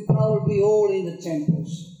 you'll probably be all in the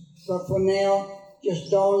temples. But for now,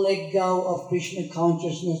 just don't let go of Krishna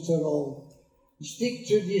consciousness at all. Stick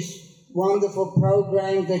to this wonderful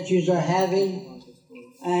program that you are having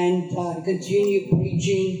and continue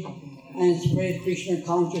preaching and spread Krishna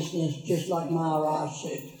consciousness just like Maharaj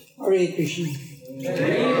said. Hare Krishna.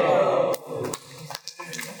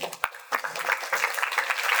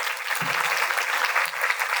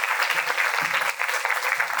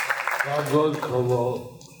 Good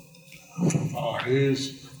Karo.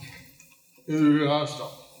 He's a Grihastha.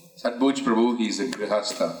 Sadbhuj Prabhu, he is a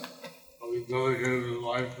Grihastha. He dedicated his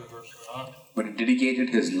life to Krishna. But he dedicated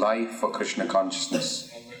his life for Krishna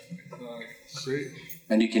consciousness.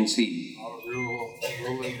 And you can see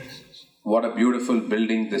what a beautiful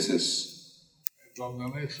building this is. He's done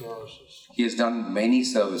many services. He has done many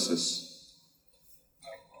services.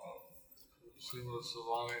 Seen the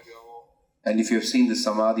Samadhi Temple. And if you have seen the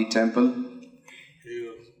Samadhi Temple, he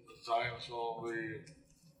designed some of the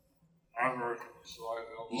artwork in the Samadhi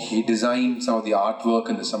Temple. he designed some of the artwork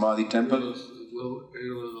in the Samadhi Temple.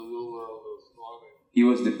 He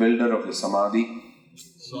was the builder of the Samadhi.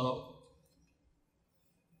 So,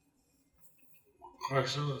 the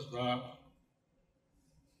question is not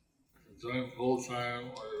if you join full time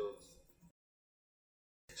or you.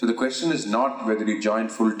 So the question is not whether you join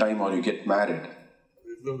full time or you get married.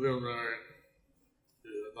 If you get married,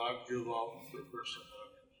 you should not give up your Krishna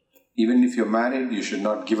consciousness. Even if you're married, you should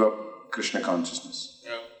not give up Krishna consciousness.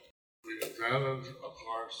 And the advantage, of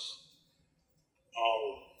course, of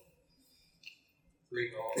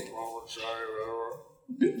being a brahmachari or whatever,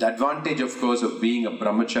 The advantage, of course, of being a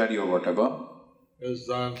brahmachari or whatever is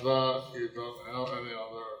that you don't have any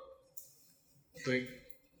other thing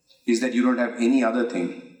is that you don't have any other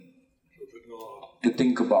thing to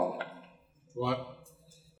think about. But,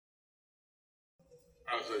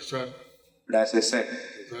 as I said, But as I said,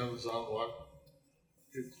 depends on what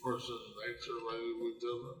each person's nature may be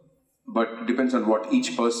different. but it depends on what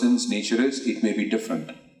each person's nature is, it may be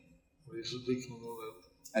different. We should be committed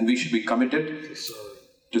And we should be committed to serving,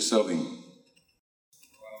 to serving,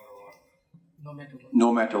 no matter what.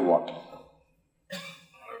 no matter what.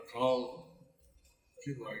 I'm told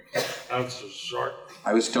keep my answers short.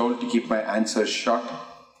 I was told to keep my answers short.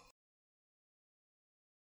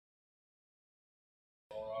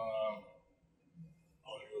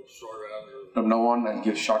 I'll give short answers. From now on, I'll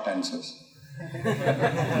give short answers.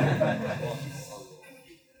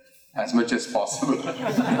 As much as possible.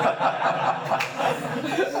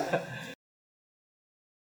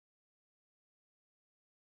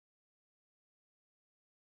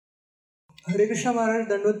 Hare Krishna Maharaj,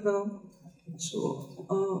 Dandvat Pranam. So,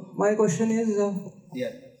 my question is,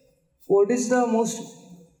 what is the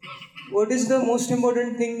most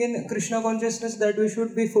important thing in Krishna consciousness that we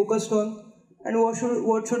should be focused on, and what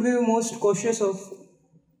should we be most cautious of?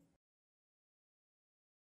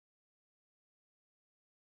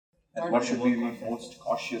 And what should we be most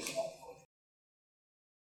cautious of?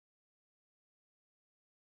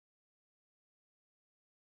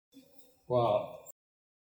 Wow.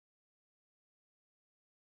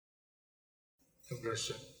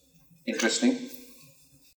 Interesting. Interesting.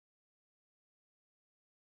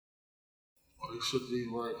 We should be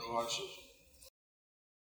very cautious.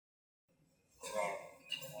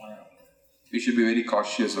 Maya. We should be very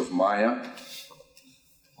cautious of Maya.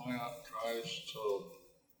 Maya tries to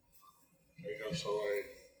take us away.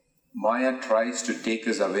 Maya tries to take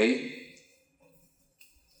us away.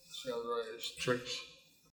 She has various tricks.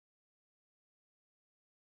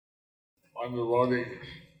 One devotee,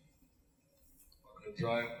 when he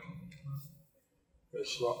joined,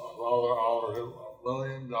 his father offered him $1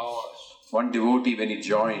 million. One devotee, when he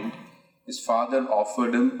joined, his father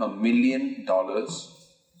offered him $1 million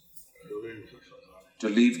to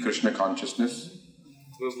leave Krishna consciousness.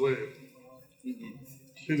 Just leave. He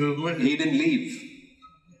didn't leave. He didn't leave.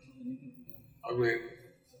 I mean,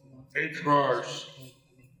 8 crores.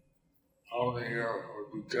 How many here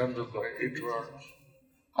would be tempted by 8 crores?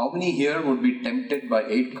 How many here would be tempted by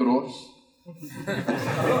 8 crores?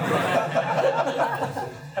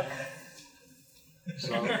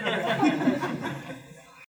 So,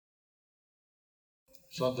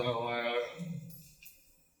 sometimes Maya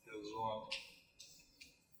is one.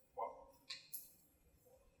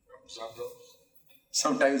 incentives.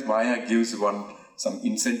 Sometimes Maya gives one some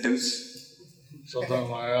incentives. Sometimes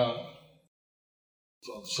Maya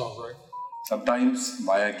is suffering. Sometimes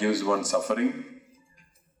Maya gives one suffering.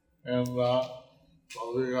 And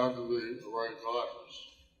so we have to be very cautious.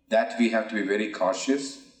 That we have to be very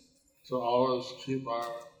cautious. To always keep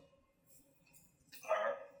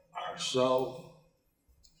ourselves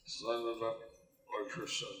surrendered at Lord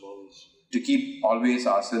Krishna's lotus feet. To keep always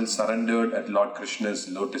ourselves surrendered at Lord Krishna's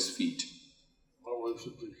lotus feet. What we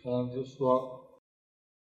should be conscious about,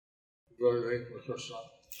 do everything for Krishna.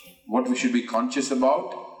 What we should be conscious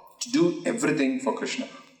about, to do everything for Krishna.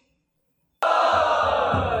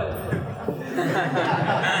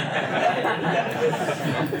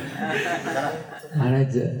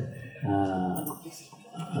 Maharaj,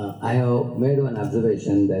 I have made one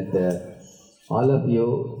observation that all of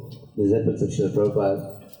you, disciples of Srila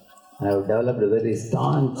Prabhupada, have developed a very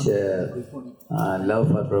staunch love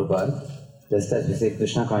for Prabhupada. Just as we say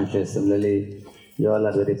Krishna conscious, similarly, you all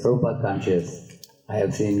are very Prabhupada conscious. I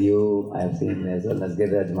have seen you, I have seen as well as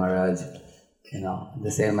Giriraj Maharaj,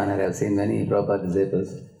 the same manner I have seen many Prabhupada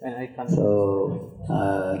disciples. So,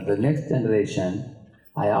 the next generation,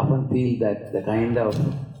 I often feel that the kind of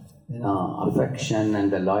affection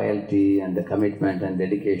and the loyalty and the commitment and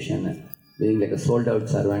dedication, being like a sold-out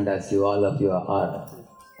servant as you all of you are,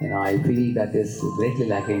 I feel that is greatly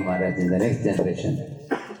lacking, Maharaj, in the next generation.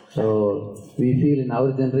 So we feel in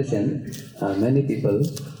our generation, many people,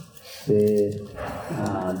 they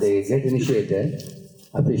get initiated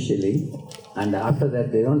officially, and after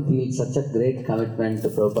that they don't feel such a great commitment to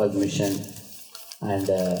Prabhupada's mission and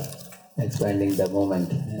expanding the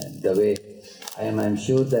movement. The way I am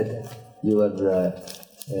sure that your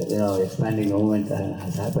expanding the movement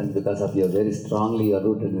has happened because of your very strongly you're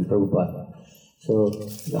rooted in Prabhupada. So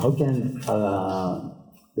how can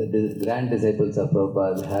the grand disciples of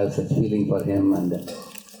Prabhupada have such feeling for him and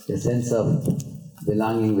a sense of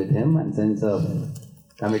belonging with him and sense of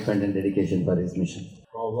commitment and dedication for his mission?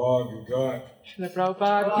 Prabhupada, you got. Srila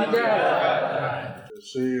Prabhupada ki jai. You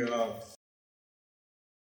see,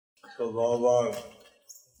 so Prabhupada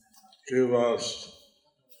gave us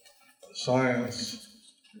science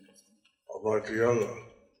of Bhakti Yoga.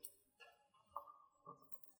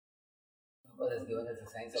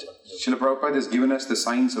 Srila Prabhupada has given us the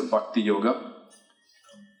science of Bhakti Yoga.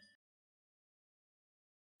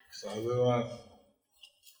 So everyone,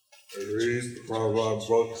 we read Prabhupada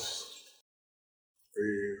books, we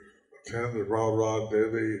attend the Prabhupada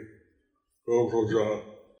daily Guru Puja.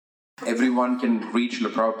 Everyone can read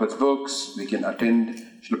Srila Prabhupada's books, we can attend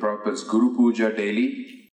Srila Prabhupada's Guru Puja daily.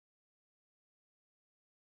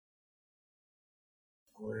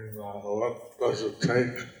 I mean, what does it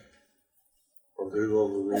take for people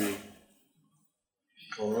to be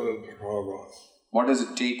committed to Prabhupada? What does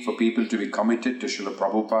it take for people to be committed to Srila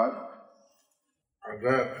Prabhupada? And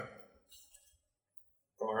then,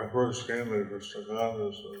 when I first came to Krishna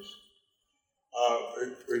consciousness,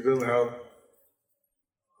 we didn't have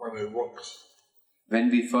many books.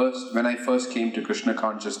 When I first came to Krishna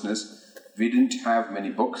consciousness, we didn't have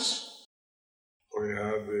many books. We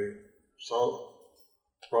had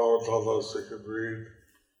Prabhupada told us they could read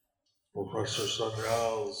Professor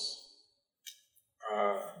Sanyal's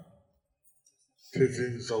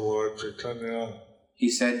teachings of Lord Chaitanya. He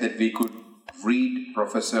said that we could read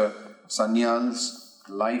Professor Sanyal's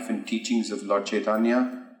life and teachings of Lord Chaitanya.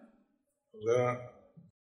 And then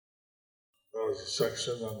there was a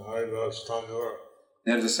section on Haridas Thakur.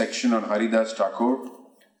 There's a section on Haridas Thakur. He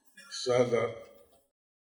said that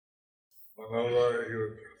whenever he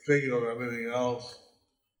would think of anything else,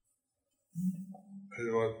 he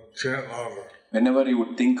would chant louder. Whenever he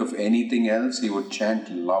would think of anything else, he would chant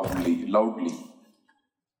loudly.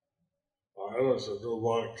 I was a new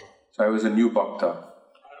bhakta. So I was a new bhakta.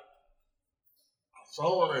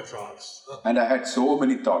 So many thoughts. And I had so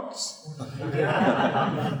many thoughts. I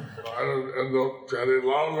would end up chanting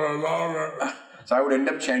louder and louder. So I would end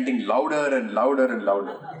up chanting louder and louder and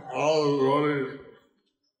louder. All the devotees,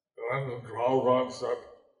 and the Prabhupada said,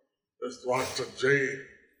 this Dr. J,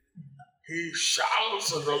 he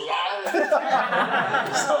shouts at the loud.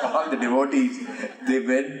 So all the devotees, they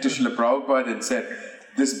went to Srila Prabhupada and said,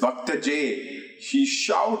 this Bhakta J, he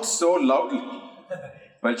shouts so loudly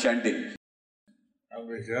while chanting. And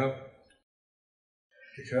we can't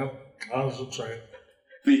concentrate.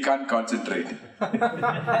 We can't concentrate. When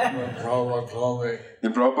Prabhupada told me,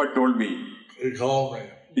 Then Prabhupada told me, he called me.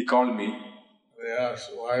 he called me, He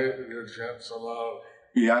asked, why you chant so loud?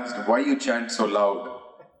 he asked, why you chant so loud?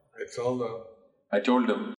 I told him. I told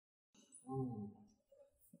him.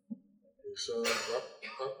 He said,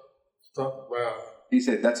 It's not bad. He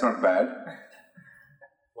said, that's not bad.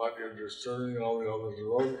 But you're disturbing all the other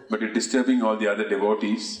devotees. But you're disturbing all the other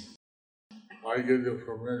devotees. I give you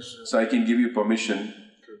permission. So I can give you permission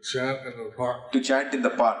to chant in the park. To chant in the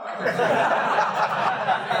park. That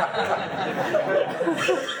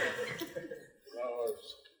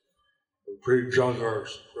was the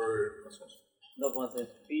pre-joggers period. That was a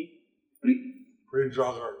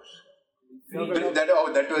Pre-joggers.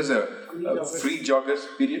 That was a free joggers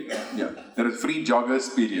period? Yeah, there was free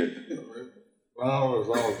joggers period. Now it's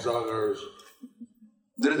all joggers.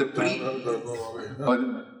 There is a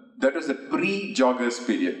that was the pre-joggers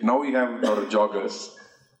period. Now we have a lot of joggers.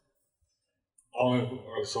 Only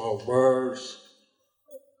I saw birds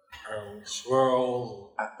and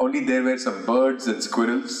squirrels. Only there were some birds and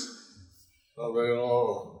squirrels. So they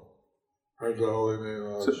all heard the holy name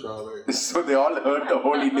and I was shouting. So they all heard the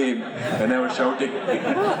holy name and I was shouting.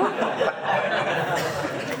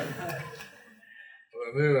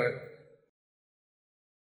 Anyway,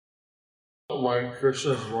 by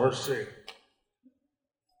Krishna's mercy,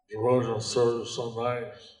 devotional service is so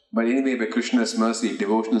nice. But anyway, by Krishna's mercy,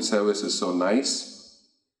 devotional service is so nice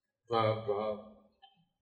that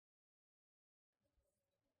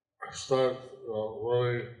I started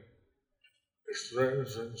really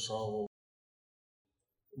experiencing some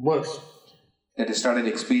bliss. That I started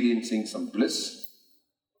experiencing some bliss.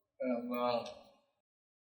 And I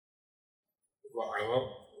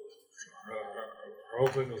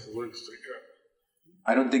don't think it's a big secret.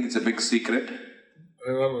 I don't think it's a big secret.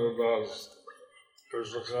 Anyone who does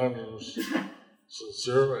Krishna consciousness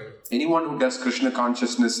sincerely, anyone who does Krishna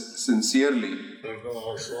consciousness sincerely, they can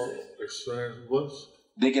also experience bliss.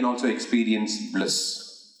 They can also experience bliss.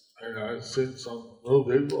 And I've seen some new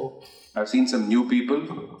people. I've seen some new people.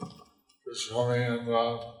 Just coming and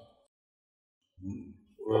they're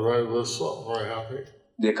very blissful, very happy.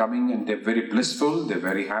 They're coming and they're very blissful, they're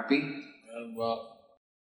very happy. And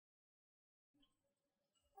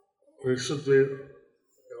we should be,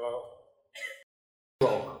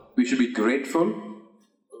 we should be grateful.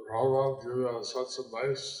 Prabhupada gave us such a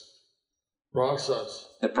nice process.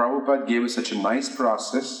 That Prabhupada gave us such a nice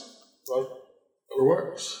process. But it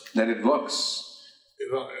works. That it works.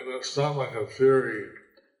 And it's not like a theory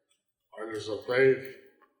or there's a faith.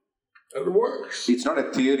 It works. It's not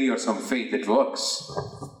a theory or some faith, it works.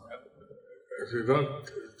 And if you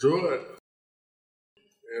don't do it,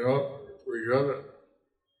 you don't regret it.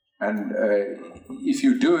 And if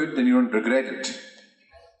you do it, then you don't regret it.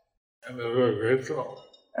 And they're very grateful.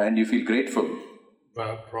 And you feel grateful.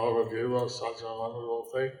 That Prabhupada gave us such a wonderful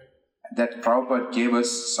thing. That Prabhupada gave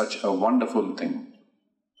us such a wonderful thing.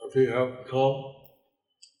 If he hadn't come,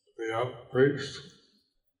 if he hadn't preached,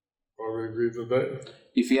 where would we be today?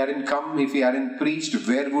 If he hadn't come, if he hadn't preached,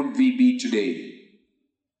 where would we be today?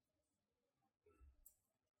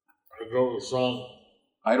 I wrote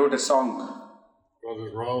a song.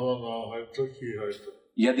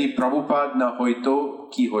 Yadi Prabhupada na hoito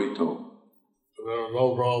ki hoito. There was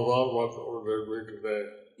no Prabhupada, what would there be today?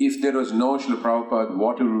 If there was no Srila Prabhupada,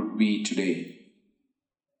 what would it be today?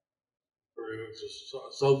 I mean, it's just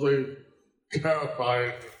something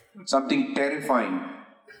terrifying. Something terrifying.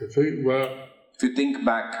 If you think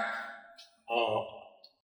back,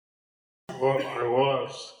 what I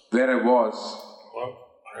was, where I was, what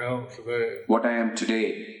I am today, what I am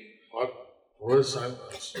today, what bliss I'm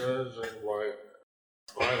experiencing by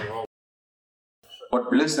what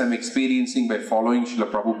bliss I'm experiencing by following Srila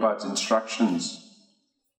Prabhupada's instructions.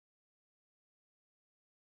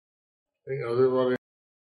 I think everybody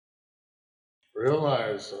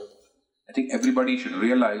realize that. I think everybody should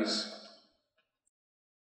realize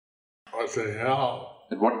what they have.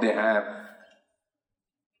 That what they have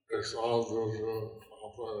is all due to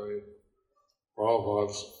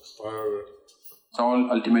Prabhupada started it. It's all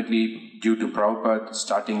ultimately due to Prabhupada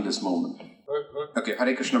starting this movement. Okay,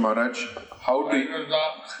 Hare Krishna Maharaj, how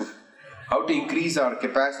to increase our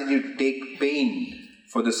capacity to take pain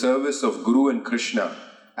for the service of Guru and Krishna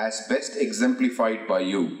as best exemplified by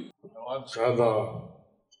you. I once had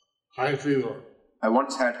high fever. I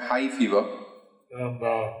once had high fever. And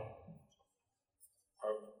my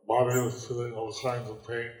body was feeling all kinds of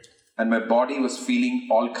pain. And my body was feeling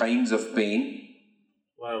all kinds of pain.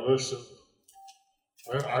 I listened.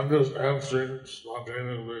 I'm just answering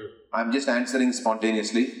spontaneously. I'm just answering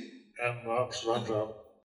spontaneously. And that's went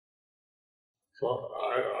up. So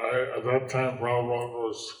I at that time Prabhupada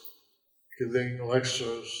was giving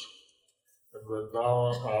lectures in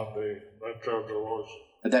Vrindavan on the nectar of devotion.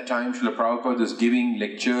 At that time, Srila Prabhupada was giving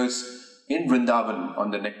lectures in Vrindavan on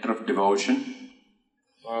the nectar of devotion.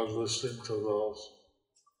 I was listening to those.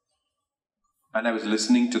 And I was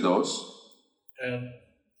listening to those. And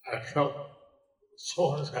I felt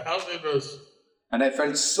so much happiness. And I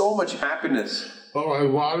felt so much happiness. But my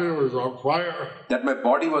body was on fire. That my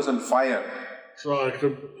body was on fire. So I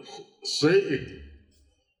could see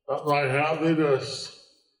that my happiness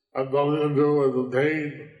had nothing to do with the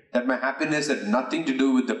pain. That my happiness had nothing to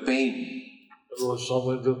do with the pain. It was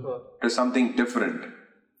something different. It was something different.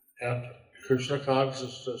 And Krishna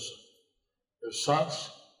consciousness is such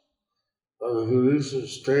that if you reach a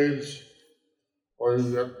stage where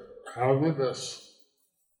you get happiness,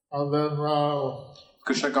 and then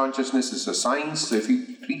Krishna consciousness is a science, so if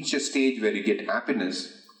you reach a stage where you get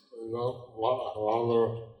happiness, you don't bother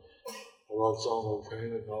about some of the pain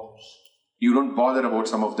that comes. You don't bother about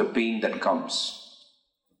some of the pain that comes.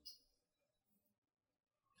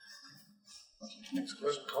 Next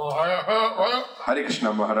question. Hare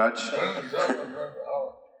Krishna Maharaj.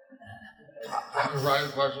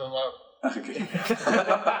 Right question left. Okay.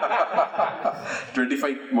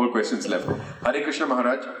 25 more questions left. Hare Krishna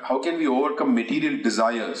Maharaj, how can we overcome material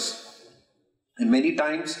desires? And many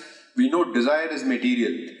times we know desire is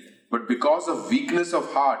material, but because of weakness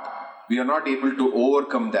of heart, we are not able to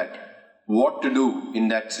overcome that. What to do in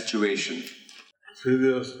that situation?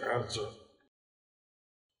 Previous answer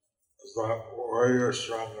is that where you're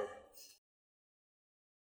stronger.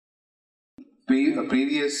 The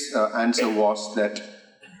previous answer was that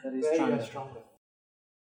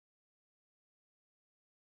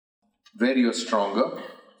where you're stronger.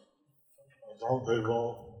 Some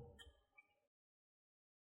people,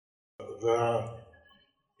 their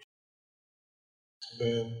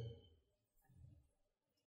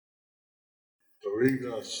the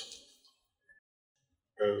weakness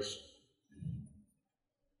is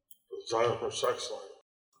desire for sex life.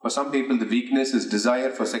 For some people, the weakness is desire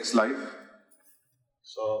for sex life.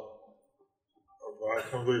 So that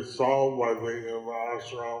can be solved by being in the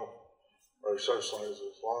ashram where sex life is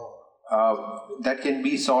allowed. That can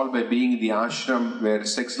be solved by being in the ashram where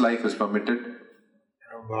sex life is permitted.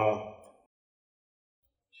 And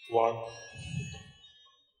one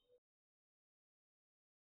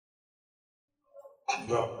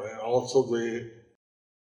that may also be,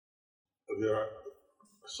 if you're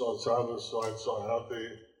so satisfied, so happy,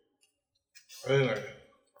 anyway,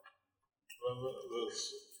 then this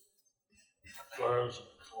desires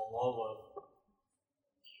come over,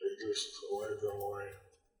 they just wave them away.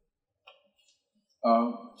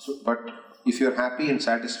 But if you're happy and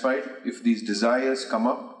satisfied, if these desires come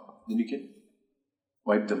up, then you can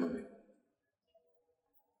wipe them away.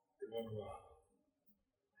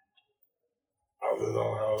 They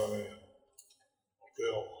don't have any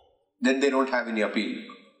appeal. Then they don't have any appeal.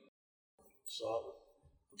 So,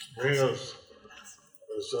 Venus,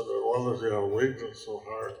 they said that one if you have weakness of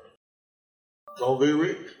heart, don't be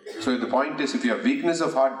weak. So the point is, if you have weakness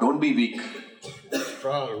of heart, don't be weak.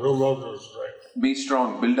 Strong, build up your strength. Be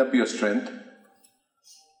strong, build up your strength.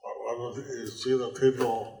 You see the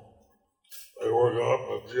people, they work out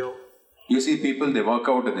in the gym. You see people, they work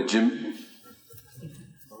out at the gym.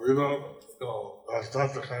 We don't, that's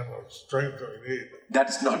not the kind of strength that we need.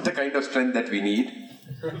 That's not the kind of strength that we need.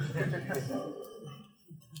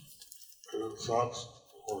 It's not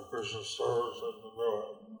for Krishna service and to do it.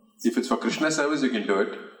 If it's for Krishna service, you can do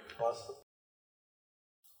it.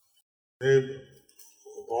 We need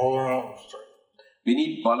Balaram's strength. We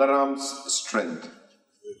need Balaram's strength.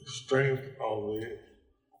 The strength of the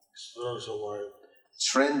spiritual life.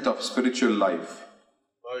 Strength of spiritual life.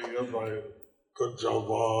 I get my good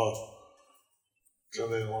japa,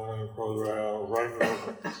 attending morning program, regular.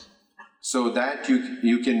 So that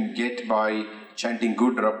you can get by chanting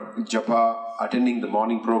good japa, attending the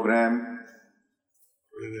morning program,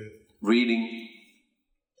 reading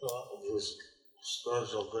This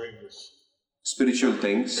spiritual things. Spiritual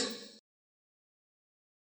things.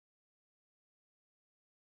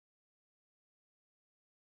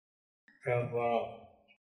 And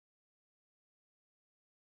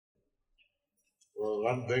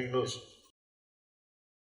one thing is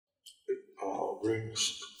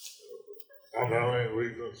brings not having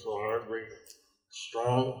weakness of heart, being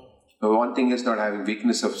strong. One thing is not having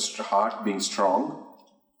weakness of heart, being strong.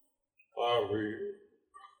 We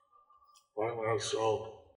find ourselves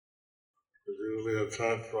usually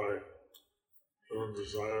attacked by human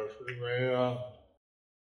desires. We may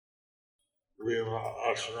be in the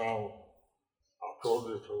ashram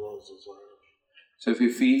opposite to those desires. So if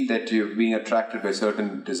you feel that you're being attracted by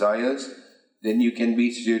certain desires, then you can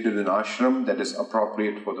be situated in an ashram that is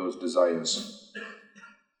appropriate for those desires.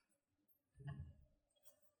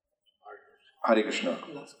 Hare Krishna.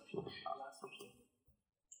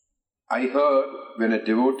 I heard when a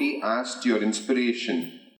devotee asked your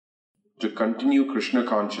inspiration to continue Krishna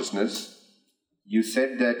consciousness, you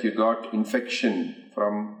said that you got infection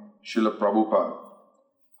from Srila Prabhupada.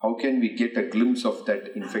 How can we get a glimpse of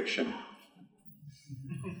that infection?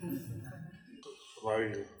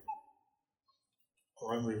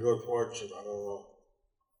 When we good fortune, I don't know.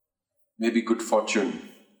 Maybe good fortune,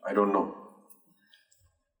 I don't know.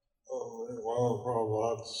 One of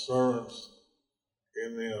Prabhupada's servants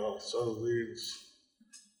gave me a set of beads,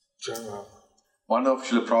 chant on. One of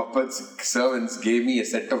Srila Prabhupada's servants gave me a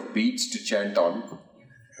set of beads to chant on.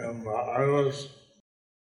 And I was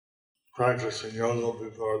practicing yoga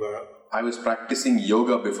before that. I was practicing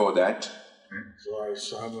yoga before that. So I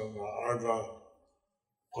sat in the Ardha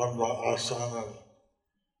Padma Asana and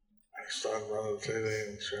I started meditating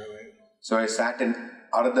and chanting. So I sat in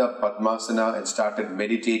Ardha Padmasana and started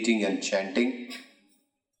meditating and chanting.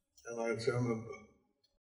 And I chanted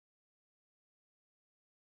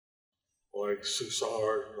like 6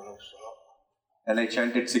 hours non-stop. And I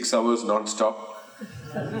chanted 6 hours non-stop.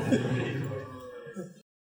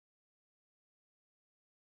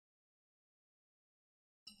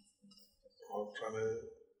 I'm trying to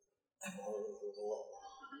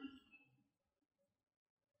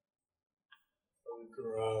 32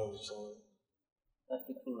 rounds, something.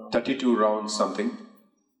 32 rounds something.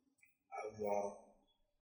 And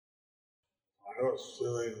I was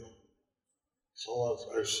feeling so much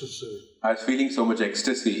ecstasy. I was feeling so much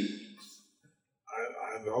ecstasy.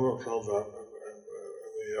 I never felt that in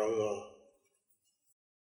the yoga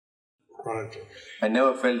practice. I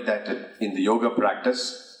never felt that in the yoga practice.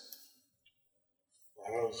 I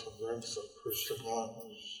was convinced that Krishna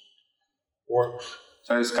consciousness works.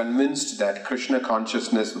 So I was convinced that Krishna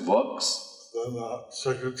consciousness works. Then the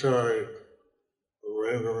secretary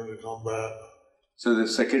ran to me to come back. So the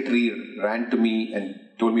secretary ran to me and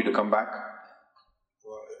told me to come back.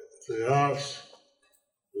 He asked,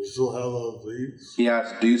 do you still have those beads? He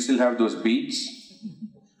asked, do you still have those beads?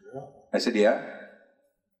 Yeah. I said, yeah.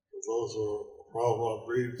 Those were Prabhupada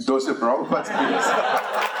beads. Those are Prabhupada's beads.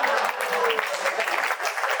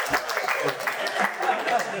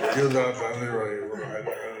 Give that to anybody, but I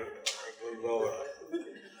didn't know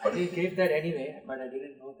that. He gave that anyway, but I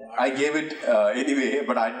didn't know that. I gave it anyway,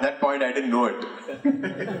 but at that point I didn't know it.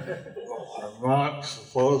 I'm not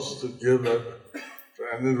supposed to give it to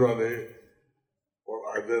anybody, but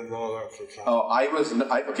I didn't know that at the time.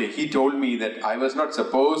 Oh, okay, he told me that I was not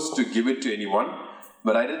supposed to give it to anyone,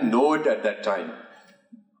 but I didn't know it at that time.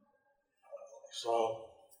 So,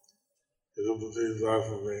 he took the beads back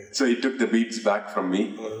from me. So he took the beads back from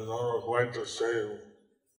me. It was never quite the same.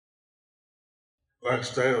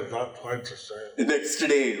 Next day was not quite the same. The next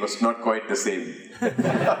day it was not quite the same. But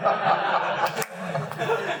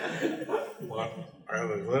I had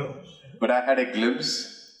a glimpse. But I had a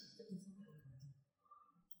glimpse.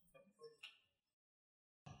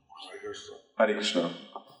 Hare Krishna.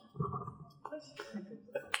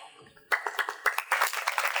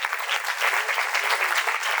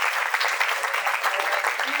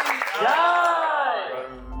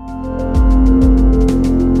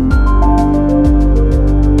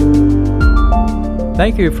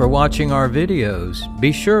 Thank you for watching our videos.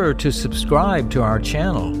 Be sure to subscribe to our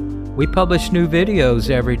channel. We publish new videos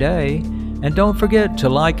every day, and don't forget to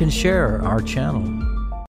like and share our channel.